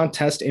 and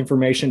contest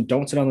information.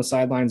 Don't sit on the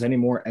sidelines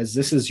anymore, as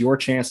this is your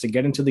chance to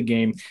get into the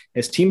game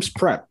as teams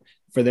prep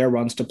for their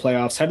runs to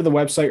playoffs. Head to the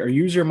website or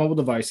use your mobile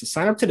device to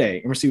sign up today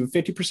and receive a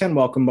 50%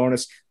 welcome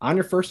bonus on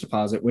your first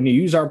deposit when you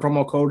use our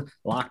promo code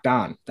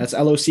LOCKEDON. That's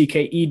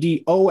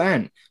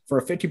LOCKEDON for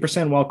a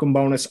 50% welcome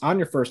bonus on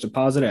your first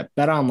deposit at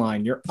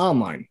BetOnline, your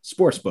online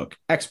sportsbook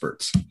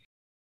experts.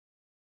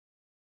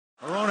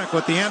 Hronek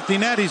with the empty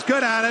net. He's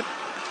good at it.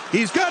 He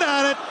hits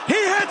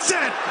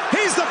it.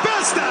 He's the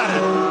best at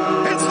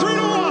it. It's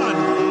 3-1.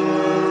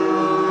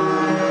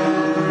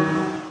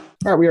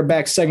 All right, we are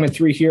back. Segment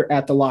 3 here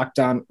at the Locked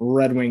On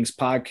Red Wings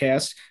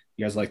podcast.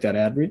 You guys like that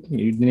ad read?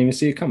 You didn't even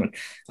see it coming.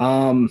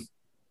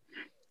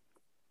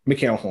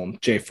 Mikhail Holm,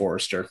 Jay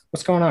Forrester.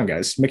 What's going on,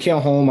 guys?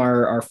 Mikhail Holm,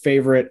 our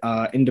favorite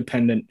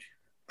independent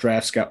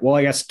draft scout. Well,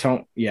 I guess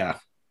don't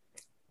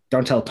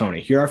tell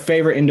Tony. You're our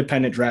favorite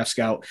independent draft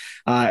scout.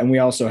 And we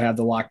also have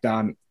the Locked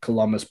On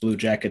Columbus Blue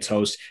Jackets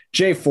host,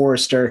 Jay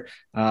Forrester,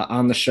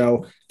 on the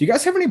show. Do you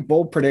guys have any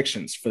bold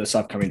predictions for this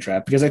upcoming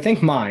draft? Because I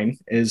think mine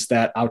is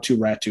that Aatu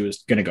Räty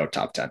is going to go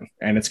top 10.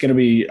 And it's going to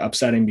be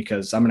upsetting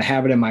because I'm going to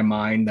have it in my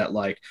mind that,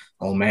 like,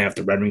 oh, man, if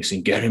the Red Wings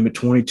can get him at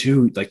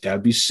 22, like, that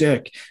would be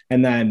sick.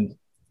 And then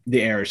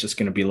the air is just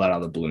going to be let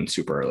out of the balloon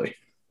super early.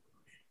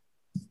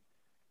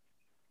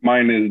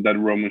 Mine is that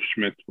Roman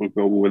Schmidt will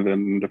go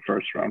within the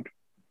first round.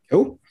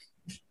 Who?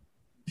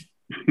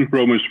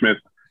 Roman Schmidt.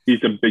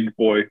 He's a big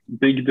boy,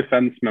 big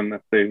defenseman. I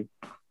think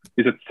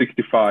he's at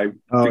 65.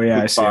 Oh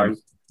yeah, I see him.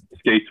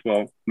 Skates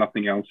well,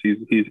 nothing else.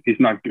 He's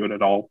not good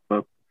at all.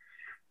 But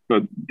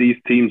these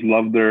teams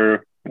love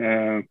their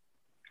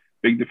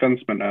big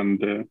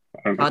defensemen,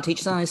 and I'll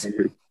teach size.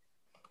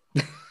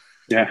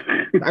 Yeah,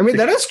 I mean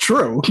that is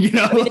true. You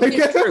know, I mean,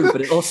 it's true, but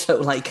it also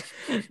like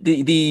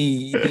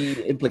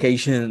the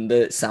implication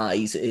that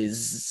size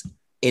is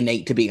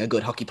innate to being a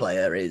good hockey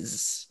player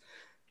is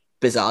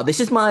bizarre. This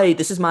is my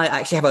I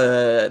actually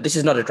have this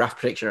is not a draft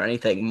prediction or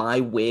anything. My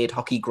weird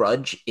hockey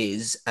grudge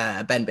is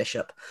Ben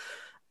Bishop,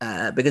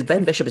 because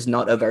Ben Bishop is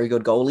not a very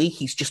good goalie.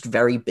 He's just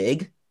very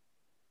big,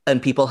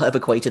 and people have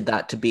equated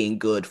that to being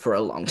good for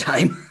a long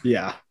time.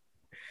 Yeah.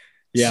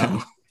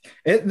 So.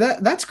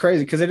 That's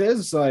crazy because it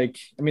is like,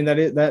 I mean,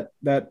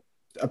 that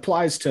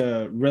applies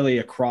to really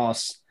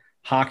across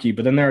hockey,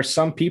 but then there are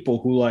some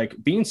people who like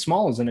being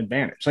small is an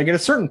advantage. Like at a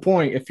certain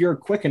point, if you're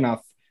quick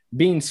enough,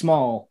 being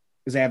small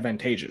is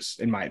advantageous,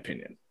 in my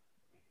opinion.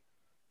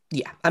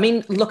 Yeah. I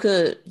mean, look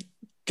at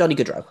Johnny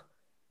Gaudreau,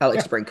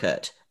 Alex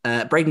Brinkert,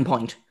 Braden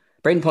Point.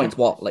 Braden Point's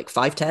what, like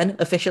 5'10"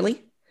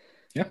 officially?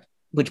 Yeah.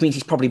 Which means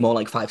he's probably more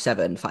like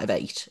 5'7",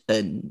 5'8",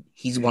 and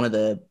he's one of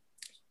the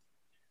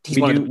he's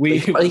we one do, of the, we,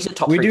 he's a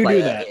top we three do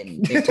player that.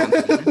 in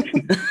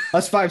Tampa.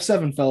 Us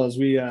 5'7" fellas,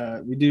 we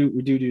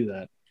do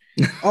that.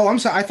 Oh, I'm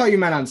sorry. I thought you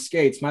meant on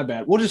skates. My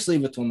bad. We'll just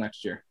leave it till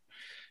next year.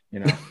 You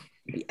know.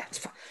 Yeah, it's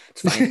fine.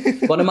 It's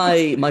fine. One of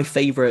my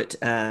favorite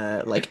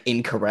like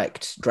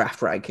incorrect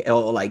draft rank,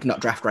 or like not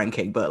draft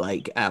ranking, but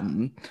like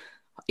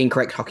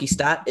incorrect hockey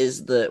stat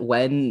is that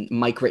when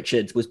Mike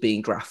Richards was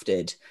being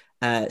drafted,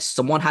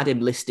 someone had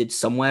him listed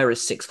somewhere as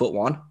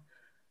 6'1",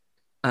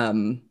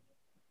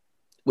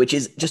 which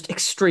is just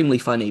extremely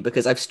funny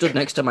because I've stood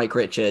next to Mike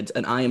Richards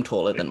and I am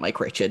taller than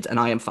Mike Richards and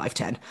I am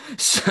 5'10".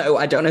 So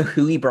I don't know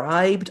who he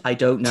bribed. I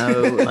don't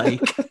know,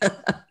 like,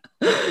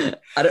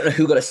 I don't know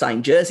who got a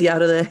signed jersey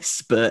out of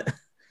this, but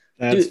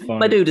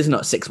my dude is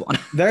not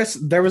 6'1".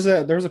 There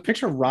was a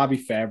picture of Robbie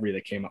Fabry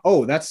that came up.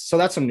 Oh, that's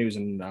some news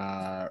in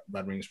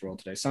Red Wings world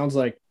today. Sounds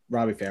like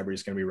Robbie Fabry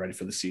is going to be ready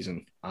for the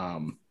season.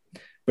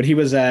 But he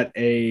was at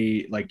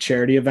a like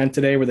charity event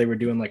today where they were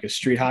doing like a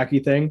street hockey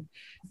thing.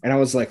 And I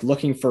was like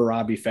looking for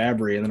Robbie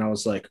Fabry, and then I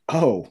was like,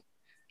 oh,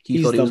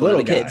 he's the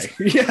little guy.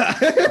 Yeah.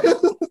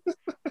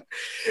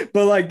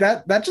 But like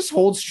that just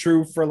holds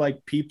true for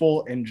like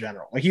people in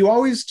general. Like you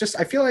always just,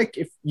 I feel like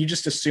if you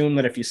just assume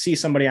that if you see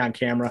somebody on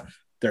camera,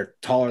 they're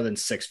taller than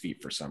 6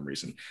 feet for some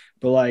reason.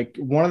 But like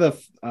one of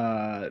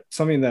the,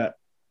 something that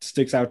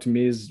sticks out to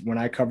me is when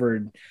I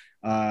covered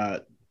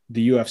the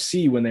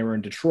UFC when they were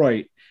in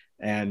Detroit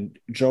and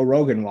Joe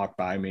Rogan walked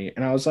by me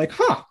and I was like,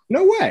 huh,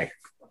 no way.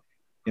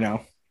 You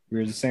know, we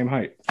were the same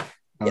height.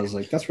 I was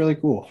like, that's really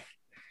cool.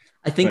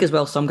 I think as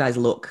well, some guys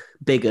look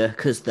bigger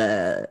because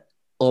they're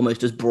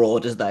almost as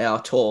broad as they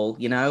are tall,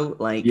 you know?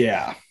 Like,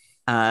 yeah.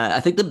 I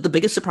think the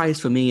biggest surprise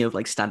for me of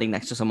like standing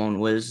next to someone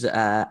was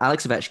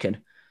Alex Ovechkin.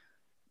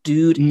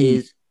 Dude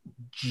is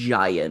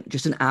giant,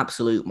 just an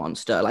absolute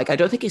monster. Like, I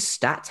don't think his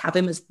stats have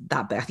him as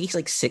that big. I think he's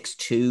like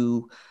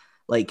 6'2",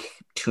 like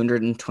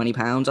 220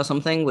 pounds or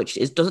something, which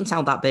doesn't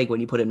sound that big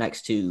when you put him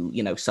next to,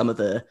 you know, some of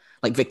the,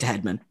 like Victor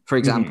Hedman, for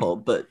example.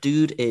 But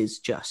dude is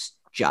just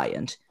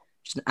giant,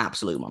 just an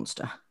absolute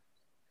monster.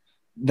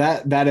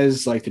 That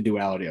is like the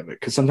duality of it,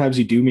 because sometimes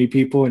you do meet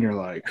people and you're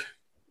like,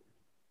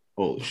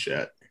 holy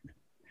shit.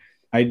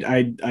 I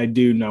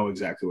do know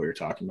exactly what you're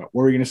talking about.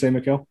 What were you going to say,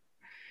 Mikhail?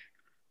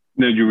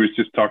 No, you were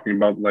just talking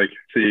about like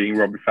seeing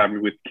Robbie Fabry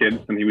with kids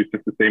and he was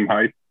just the same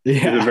height.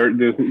 Yeah.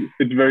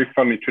 It's a very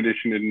funny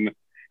tradition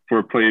for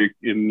a player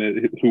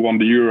who won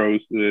the Euros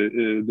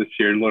this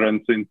year,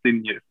 Lorenzo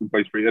Insigne, who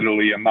plays for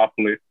Italy and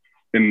Napoli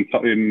in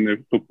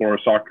football or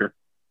soccer.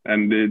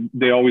 And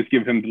they always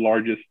give him the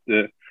largest,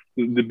 the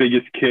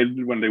biggest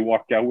kid when they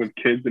walk out with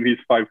kids, and he's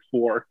 5'4".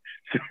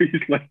 So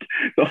he's like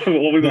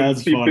always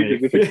that's funny.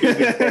 With the kids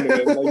in front of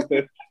him like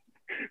this.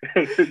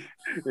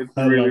 It's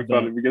really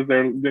funny because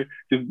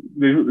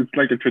it's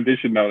like a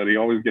tradition now that he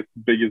always gets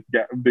the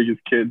biggest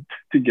kid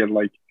to get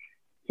like,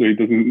 so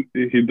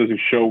he doesn't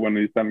show when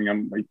he's standing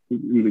on like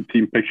in the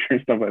team picture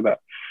and stuff like that.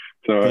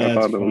 So I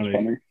thought that was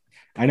funny.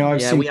 I know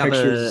I've seen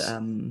pictures.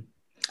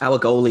 Our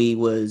goalie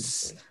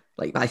was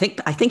like, I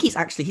think he's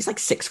like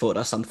 6 foot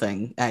or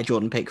something,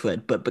 Jordan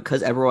Pickford, but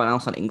because everyone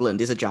else on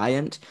England is a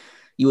giant,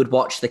 you would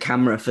watch the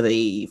camera for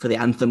the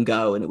anthem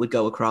go, and it would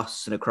go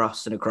across and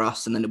across and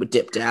across, and then it would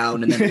dip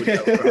down, and then it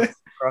would go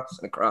across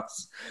and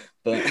across.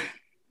 But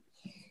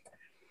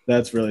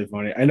that's really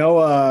funny. I know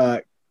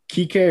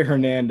Kike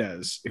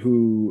Hernandez,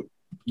 who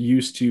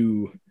used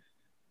to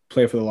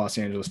play for the Los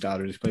Angeles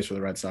Dodgers, he plays for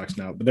the Red Sox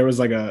now. But there was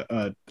like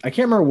I can't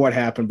remember what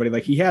happened,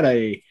 but he had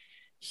a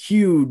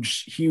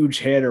huge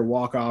hit or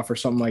walk off or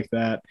something like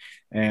that,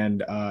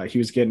 and he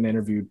was getting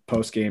interviewed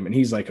post game, and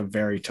he's like a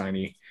very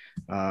tiny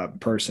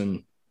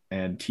person,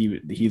 and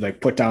he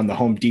like put down the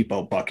Home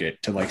Depot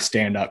bucket to like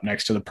stand up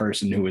next to the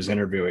person who was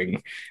interviewing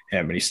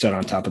him, and he stood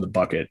on top of the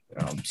bucket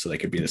so they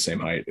could be the same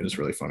height. It was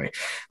really funny.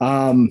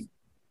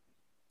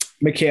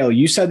 Mikhail,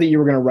 you said that you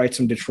were going to write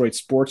some Detroit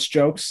sports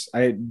jokes.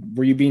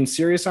 Were you being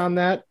serious on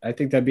that? I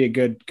think that'd be a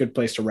good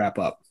place to wrap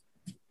up.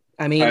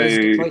 I mean, is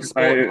Detroit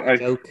sport a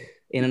joke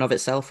in and of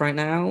itself right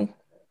now?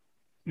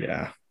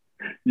 Yeah.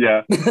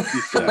 Yeah.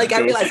 Like, I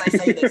realize I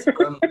say this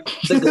from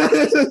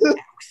the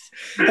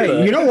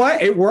Hey, you know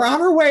what? We're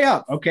on our way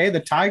up. Okay. The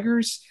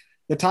Tigers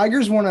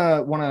won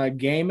a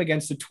game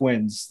against the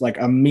Twins, like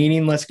a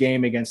meaningless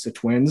game against the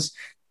Twins,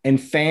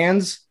 and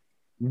fans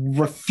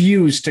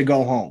refused to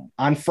go home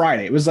on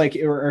Friday. It was like,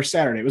 or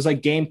Saturday. It was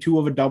like game 2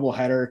 of a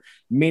doubleheader,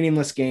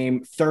 meaningless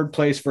game, 3rd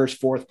place versus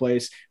 4th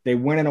place. They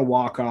win in a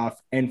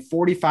walk-off, and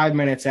 45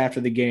 minutes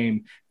after the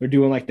game, they're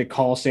doing like the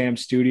Call Sam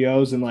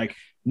Studios, and like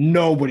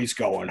nobody's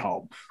going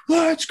home.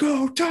 Let's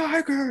go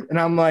Tiger. And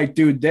I'm like,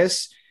 dude,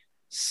 this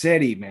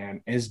city,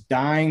 man, is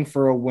dying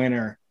for a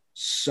winner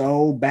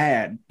so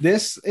bad.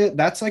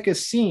 That's like a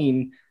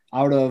scene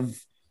out of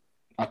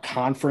a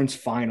conference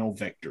final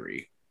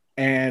victory.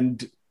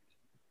 And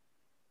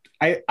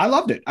I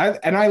loved it.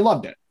 I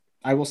loved it.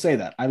 I will say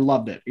that. I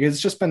loved it.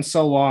 It's just been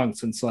so long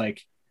since,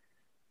 like,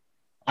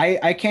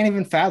 I can't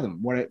even fathom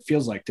what it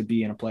feels like to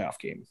be in a playoff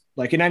game,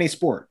 like in any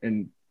sport.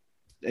 And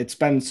it's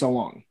been so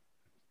long.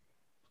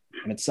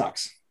 And it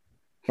sucks.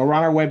 But we're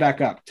on our way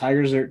back up.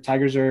 Tigers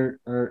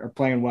are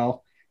playing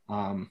well.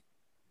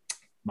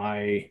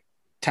 My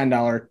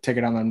 $10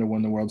 ticket on them to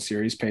win the World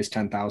Series pays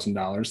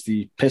 $10,000.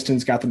 The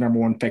Pistons got the number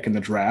 1 pick in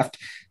the draft.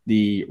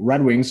 The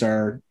Red Wings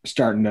are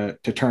starting to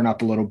turn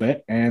up a little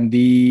bit, and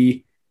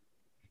the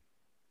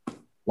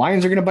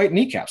Lions are going to bite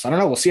kneecaps. I don't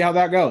know. We'll see how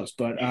that goes,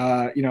 but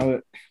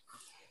it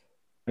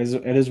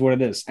is what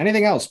it is.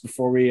 Anything else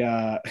before we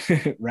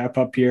wrap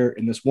up here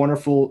in this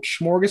wonderful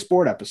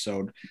smorgasbord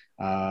episode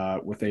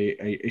with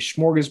a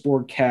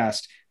smorgasbord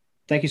cast?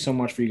 Thank you so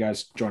much for you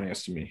guys joining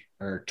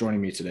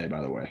me today,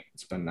 by the way.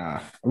 It's been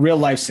a real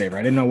lifesaver.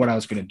 I didn't know what I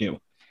was going to do.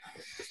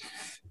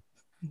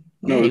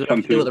 No, you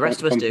have to do what the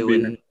rest of us do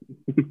and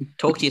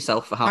talk to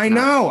yourself for half an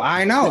hour.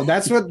 I know.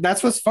 That's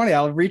what's funny.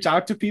 I'll reach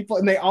out to people,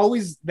 and they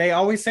always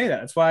say that.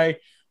 That's why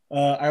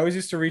I always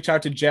used to reach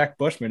out to Jack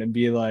Bushman and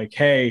be like,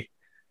 "Hey,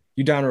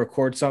 you down to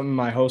record something?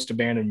 My host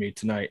abandoned me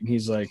tonight." And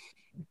he's like,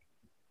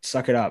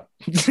 "Suck it up."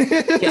 I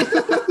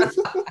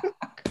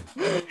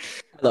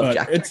love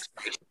Jack. It's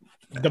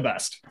the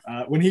best.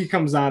 When he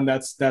comes on,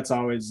 that's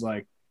always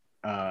like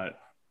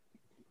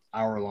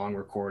hour-long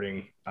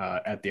recording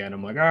at the end.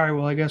 I'm like, all right,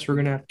 well, I guess we're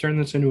gonna have to turn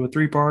this into a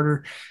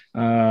 3-parter.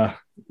 But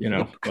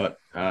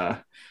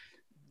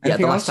yeah,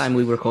 the last time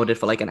we recorded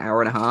for like an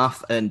hour and a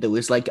half, and there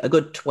was like a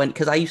good 20,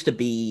 because I used to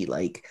be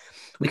like,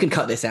 we can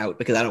cut this out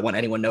because I don't want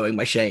anyone knowing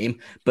my shame,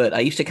 but I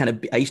used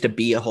to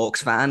be a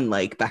Hawks fan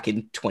like back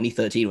in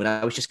 2013 when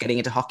I was just getting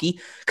into hockey,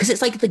 because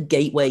it's like the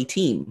gateway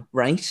team,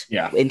 right?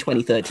 Yeah. In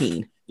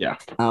 2013. Yeah.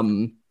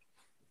 And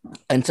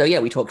so, yeah,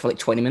 we talked for like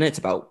 20 minutes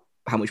about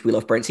how much we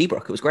love Brent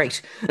Seabrook. It was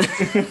great. Was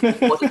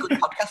it good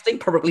podcasting?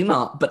 Probably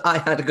not, but I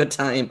had a good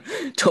time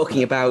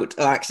talking about,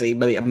 actually,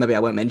 maybe I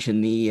won't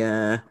mention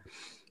the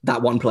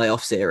that one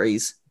playoff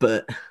series,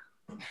 but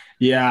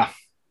yeah.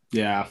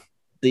 The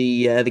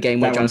game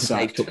where That one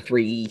Jonathan Toews took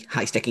 3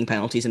 high-sticking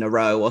penalties in a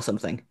row or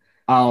something.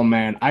 Oh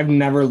man, I've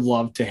never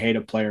loved to hate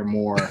a player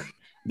more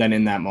than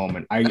in that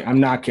moment. I'm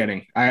not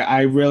kidding.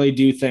 I really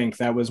do think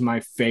that was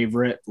my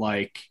favorite,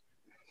 like,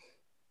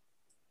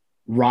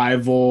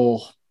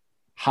 rival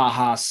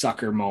haha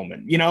sucker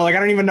moment. You know, like I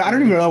don't even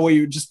know what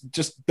you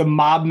just the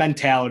mob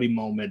mentality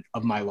moment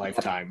of my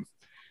lifetime.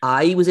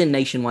 I was in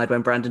Nationwide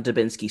when Brandon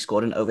Dubinsky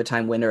scored an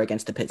overtime winner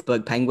against the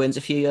Pittsburgh Penguins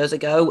a few years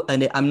ago,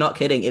 and I'm not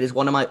kidding. It is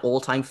one of my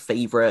all-time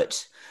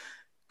favorite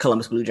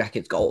Columbus Blue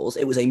Jackets goals.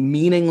 It was a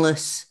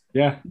meaningless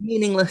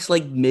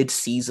like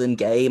mid-season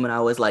game, and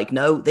I was like,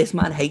 no, this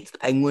man hates the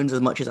Penguins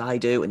as much as I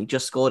do, and he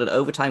just scored an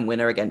overtime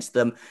winner against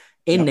them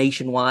in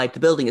Nationwide. The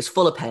building is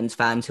full of Pens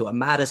fans who are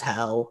mad as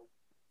hell.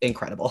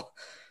 Incredible.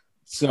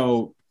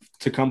 So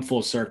to come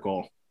full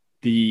circle,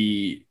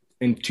 in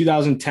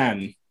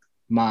 2010,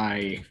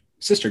 my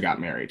sister got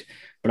married,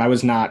 but I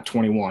was not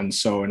 21.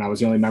 And I was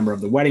the only member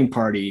of the wedding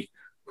party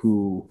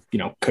who,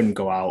 couldn't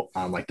go out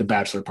on like the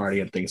bachelor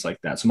party and things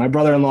like that. So my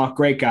brother-in-law,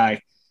 great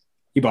guy,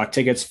 he bought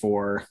tickets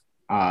for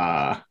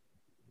Red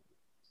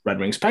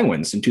Wings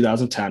Penguins in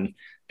 2010.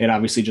 They'd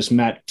obviously just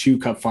met 2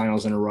 cup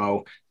finals in a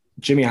row,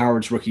 Jimmy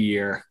Howard's rookie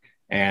year.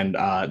 And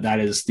that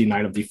is the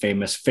night of the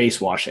famous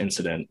face wash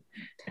incident.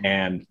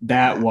 And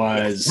that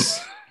was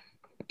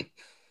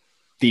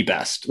the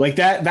best. Like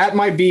that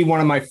might be one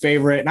of my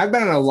favorite. And I've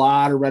been in a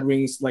lot of Red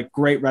Wings, like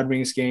great Red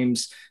Wings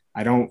games.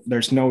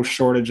 There's no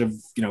shortage of,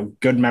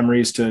 good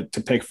memories to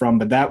pick from,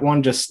 but that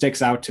one just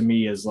sticks out to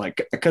me as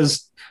like,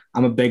 because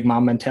I'm a big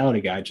mom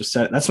mentality guy. Just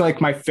said that's like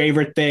my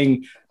favorite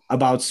thing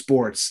about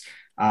sports.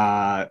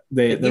 There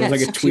was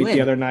like a tweet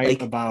the other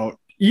night about,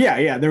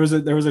 there was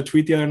a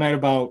tweet the other night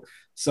about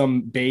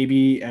some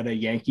baby at a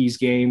Yankees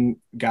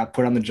game got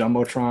put on the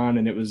Jumbotron,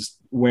 and it was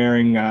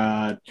wearing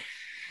a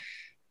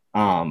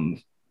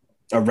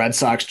Red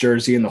Sox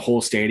jersey, and the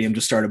whole stadium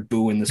just started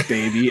booing this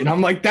baby. And I'm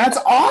like, that's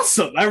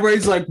awesome.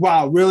 Everybody's like,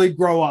 wow, really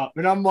grow up.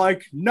 And I'm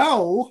like,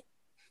 no,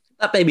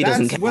 That baby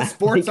doesn't care. That's what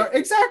sports are.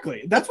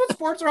 Exactly. That's what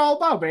sports are all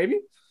about, baby.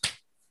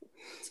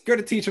 It's good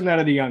to teach them that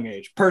at a young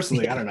age.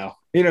 Personally, I don't know.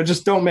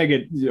 Just don't make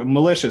it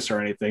malicious or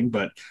anything.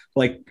 But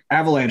like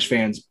Avalanche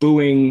fans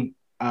booing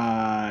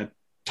Tyler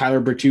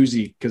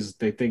Bertuzzi because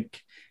they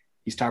think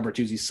he's Tyler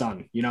Bertuzzi's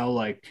son. I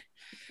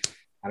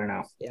don't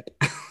know. Yep.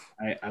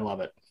 I love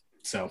it.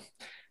 So,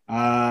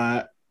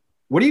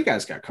 what do you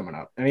guys got coming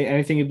up?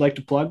 Anything you'd like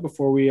to plug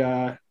before we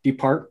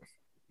depart?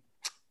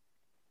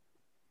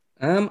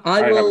 I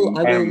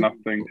have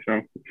nothing.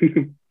 So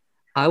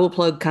I will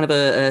plug kind of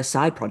a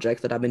side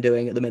project that I've been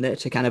doing at the minute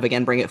to kind of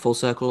again bring it full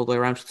circle all the way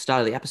around to the start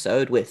of the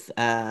episode with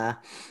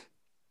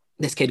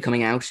this kid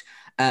coming out.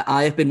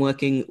 I have been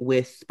working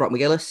with Brock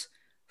McGillis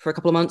for a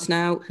couple of months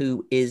now,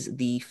 who is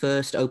the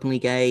first openly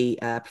gay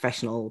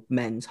professional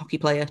men's hockey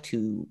player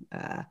to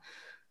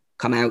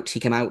come out.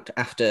 He came out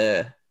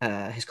after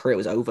his career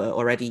was over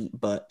already,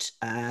 but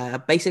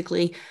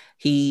basically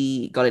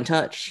he got in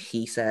touch.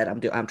 He said,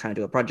 I'm trying to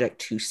do a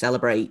project to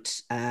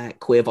celebrate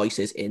queer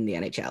voices in the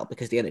NHL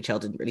because the NHL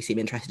didn't really seem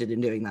interested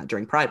in doing that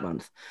during Pride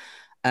Month.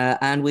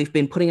 And we've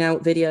been putting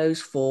out videos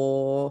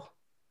for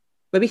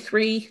maybe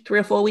three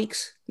or 4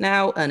 weeks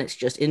now, and it's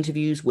just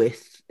interviews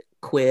with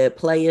queer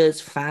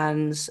players,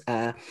 fans,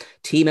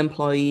 team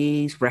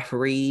employees,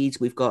 referees.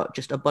 We've got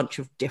just a bunch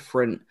of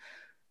different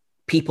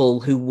people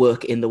who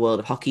work in the world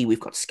of hockey. We've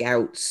got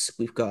scouts,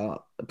 we've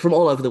got from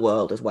all over the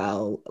world as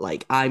well.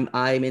 Like I'm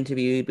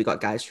interviewed. We got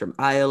guys from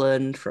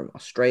Ireland, from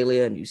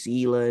Australia, New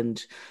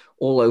Zealand,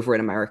 all over in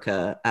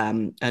America.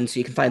 And so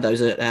you can find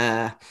those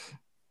at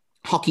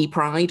Hockey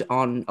Pride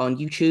on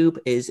YouTube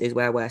is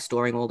where we're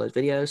storing all those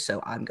videos.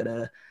 So I'm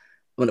gonna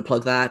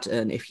plug that.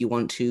 And if you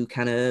want to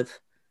kind of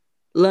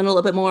learn a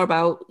little bit more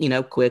about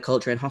queer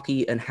culture in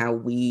hockey and how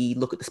we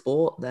look at the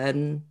sport,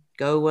 then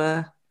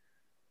go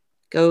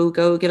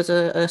give us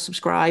a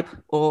subscribe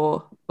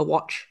or a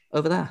watch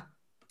over there.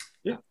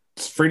 Yeah,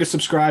 it's free to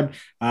subscribe.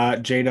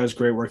 Jay does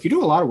great work. You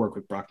do a lot of work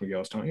with Brock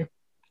McGillis, don't you?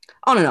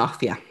 On and off,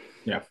 yeah.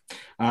 Yeah,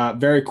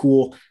 very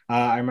cool.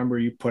 I remember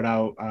you put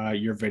out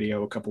your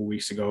video a couple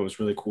weeks ago. It was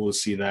really cool to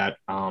see that.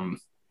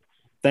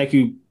 Thank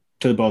you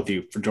to the both of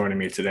you for joining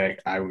me today.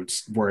 I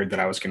was worried that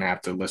I was going to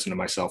have to listen to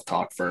myself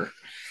talk for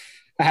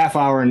a half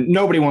hour, and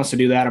nobody wants to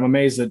do that. I'm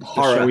amazed that the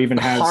show even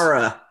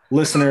has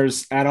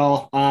listeners at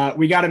all.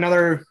 We got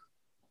another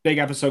big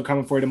episode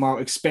coming for you tomorrow,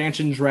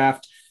 expansion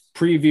draft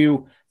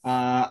preview.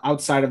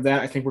 Outside of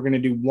that, I think we're going to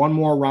do one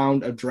more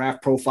round of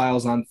draft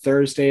profiles on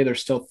Thursday.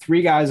 There's still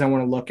 3 guys I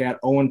want to look at.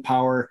 Owen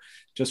Power,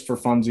 just for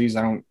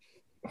funsies.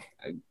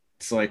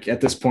 It's like at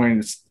this point,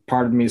 it's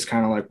part of me is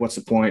kind of like, what's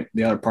the point?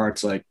 The other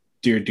part's like,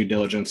 do your due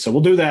diligence. So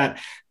we'll do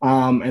that.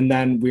 And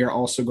then we are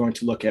also going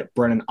to look at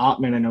Brennan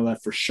Ottman. I know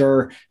that for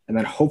sure. And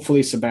then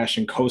hopefully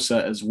Sebastian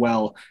Kosa as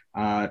well.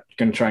 Going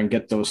to try and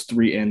get those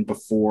 3 in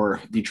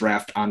before the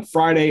draft on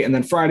Friday. And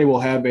then Friday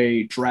we'll have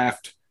a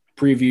draft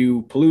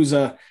preview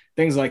palooza,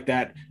 things like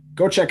that.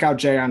 Go check out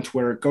Jay on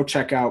Twitter. Go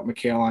check out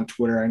Mikhail on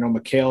Twitter. I know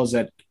Mikhail is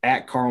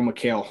at Carl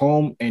McHale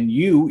Home, and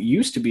you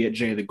used to be at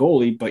Jay the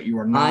Goalie, but you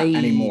are not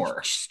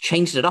anymore.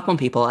 Changed it up on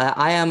people.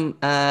 I am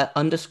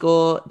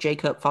 _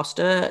 Jacob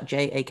Foster,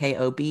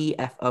 JAKOB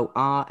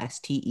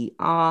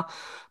FORSTER.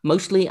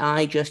 Mostly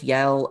I just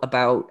yell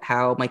about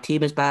how my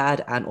team is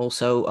bad, and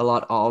also a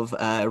lot of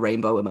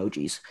rainbow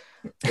emojis.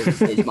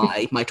 Is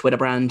my Twitter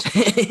brand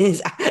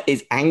is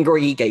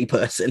angry gay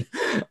person.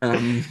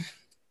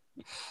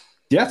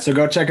 Yeah, so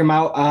go check them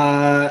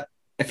out.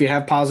 If you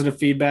have positive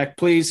feedback,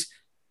 please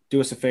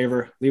do us a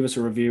favor, leave us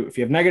a review. If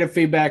you have negative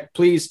feedback,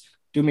 please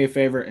do me a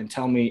favor and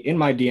tell me in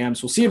my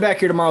DMs. We'll see you back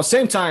here tomorrow,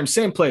 same time,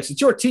 same place. It's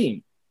your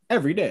team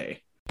every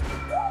day.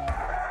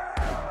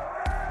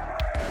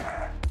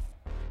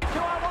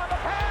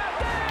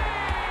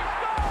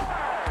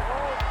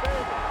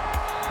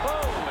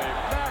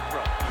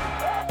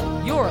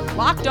 You're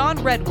Locked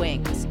On Red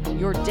Wings,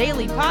 your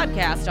daily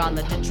podcast on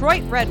the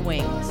Detroit Red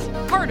Wings,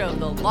 part of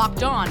the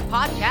Locked On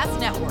Podcast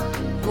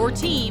Network, your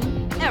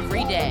team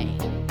every day.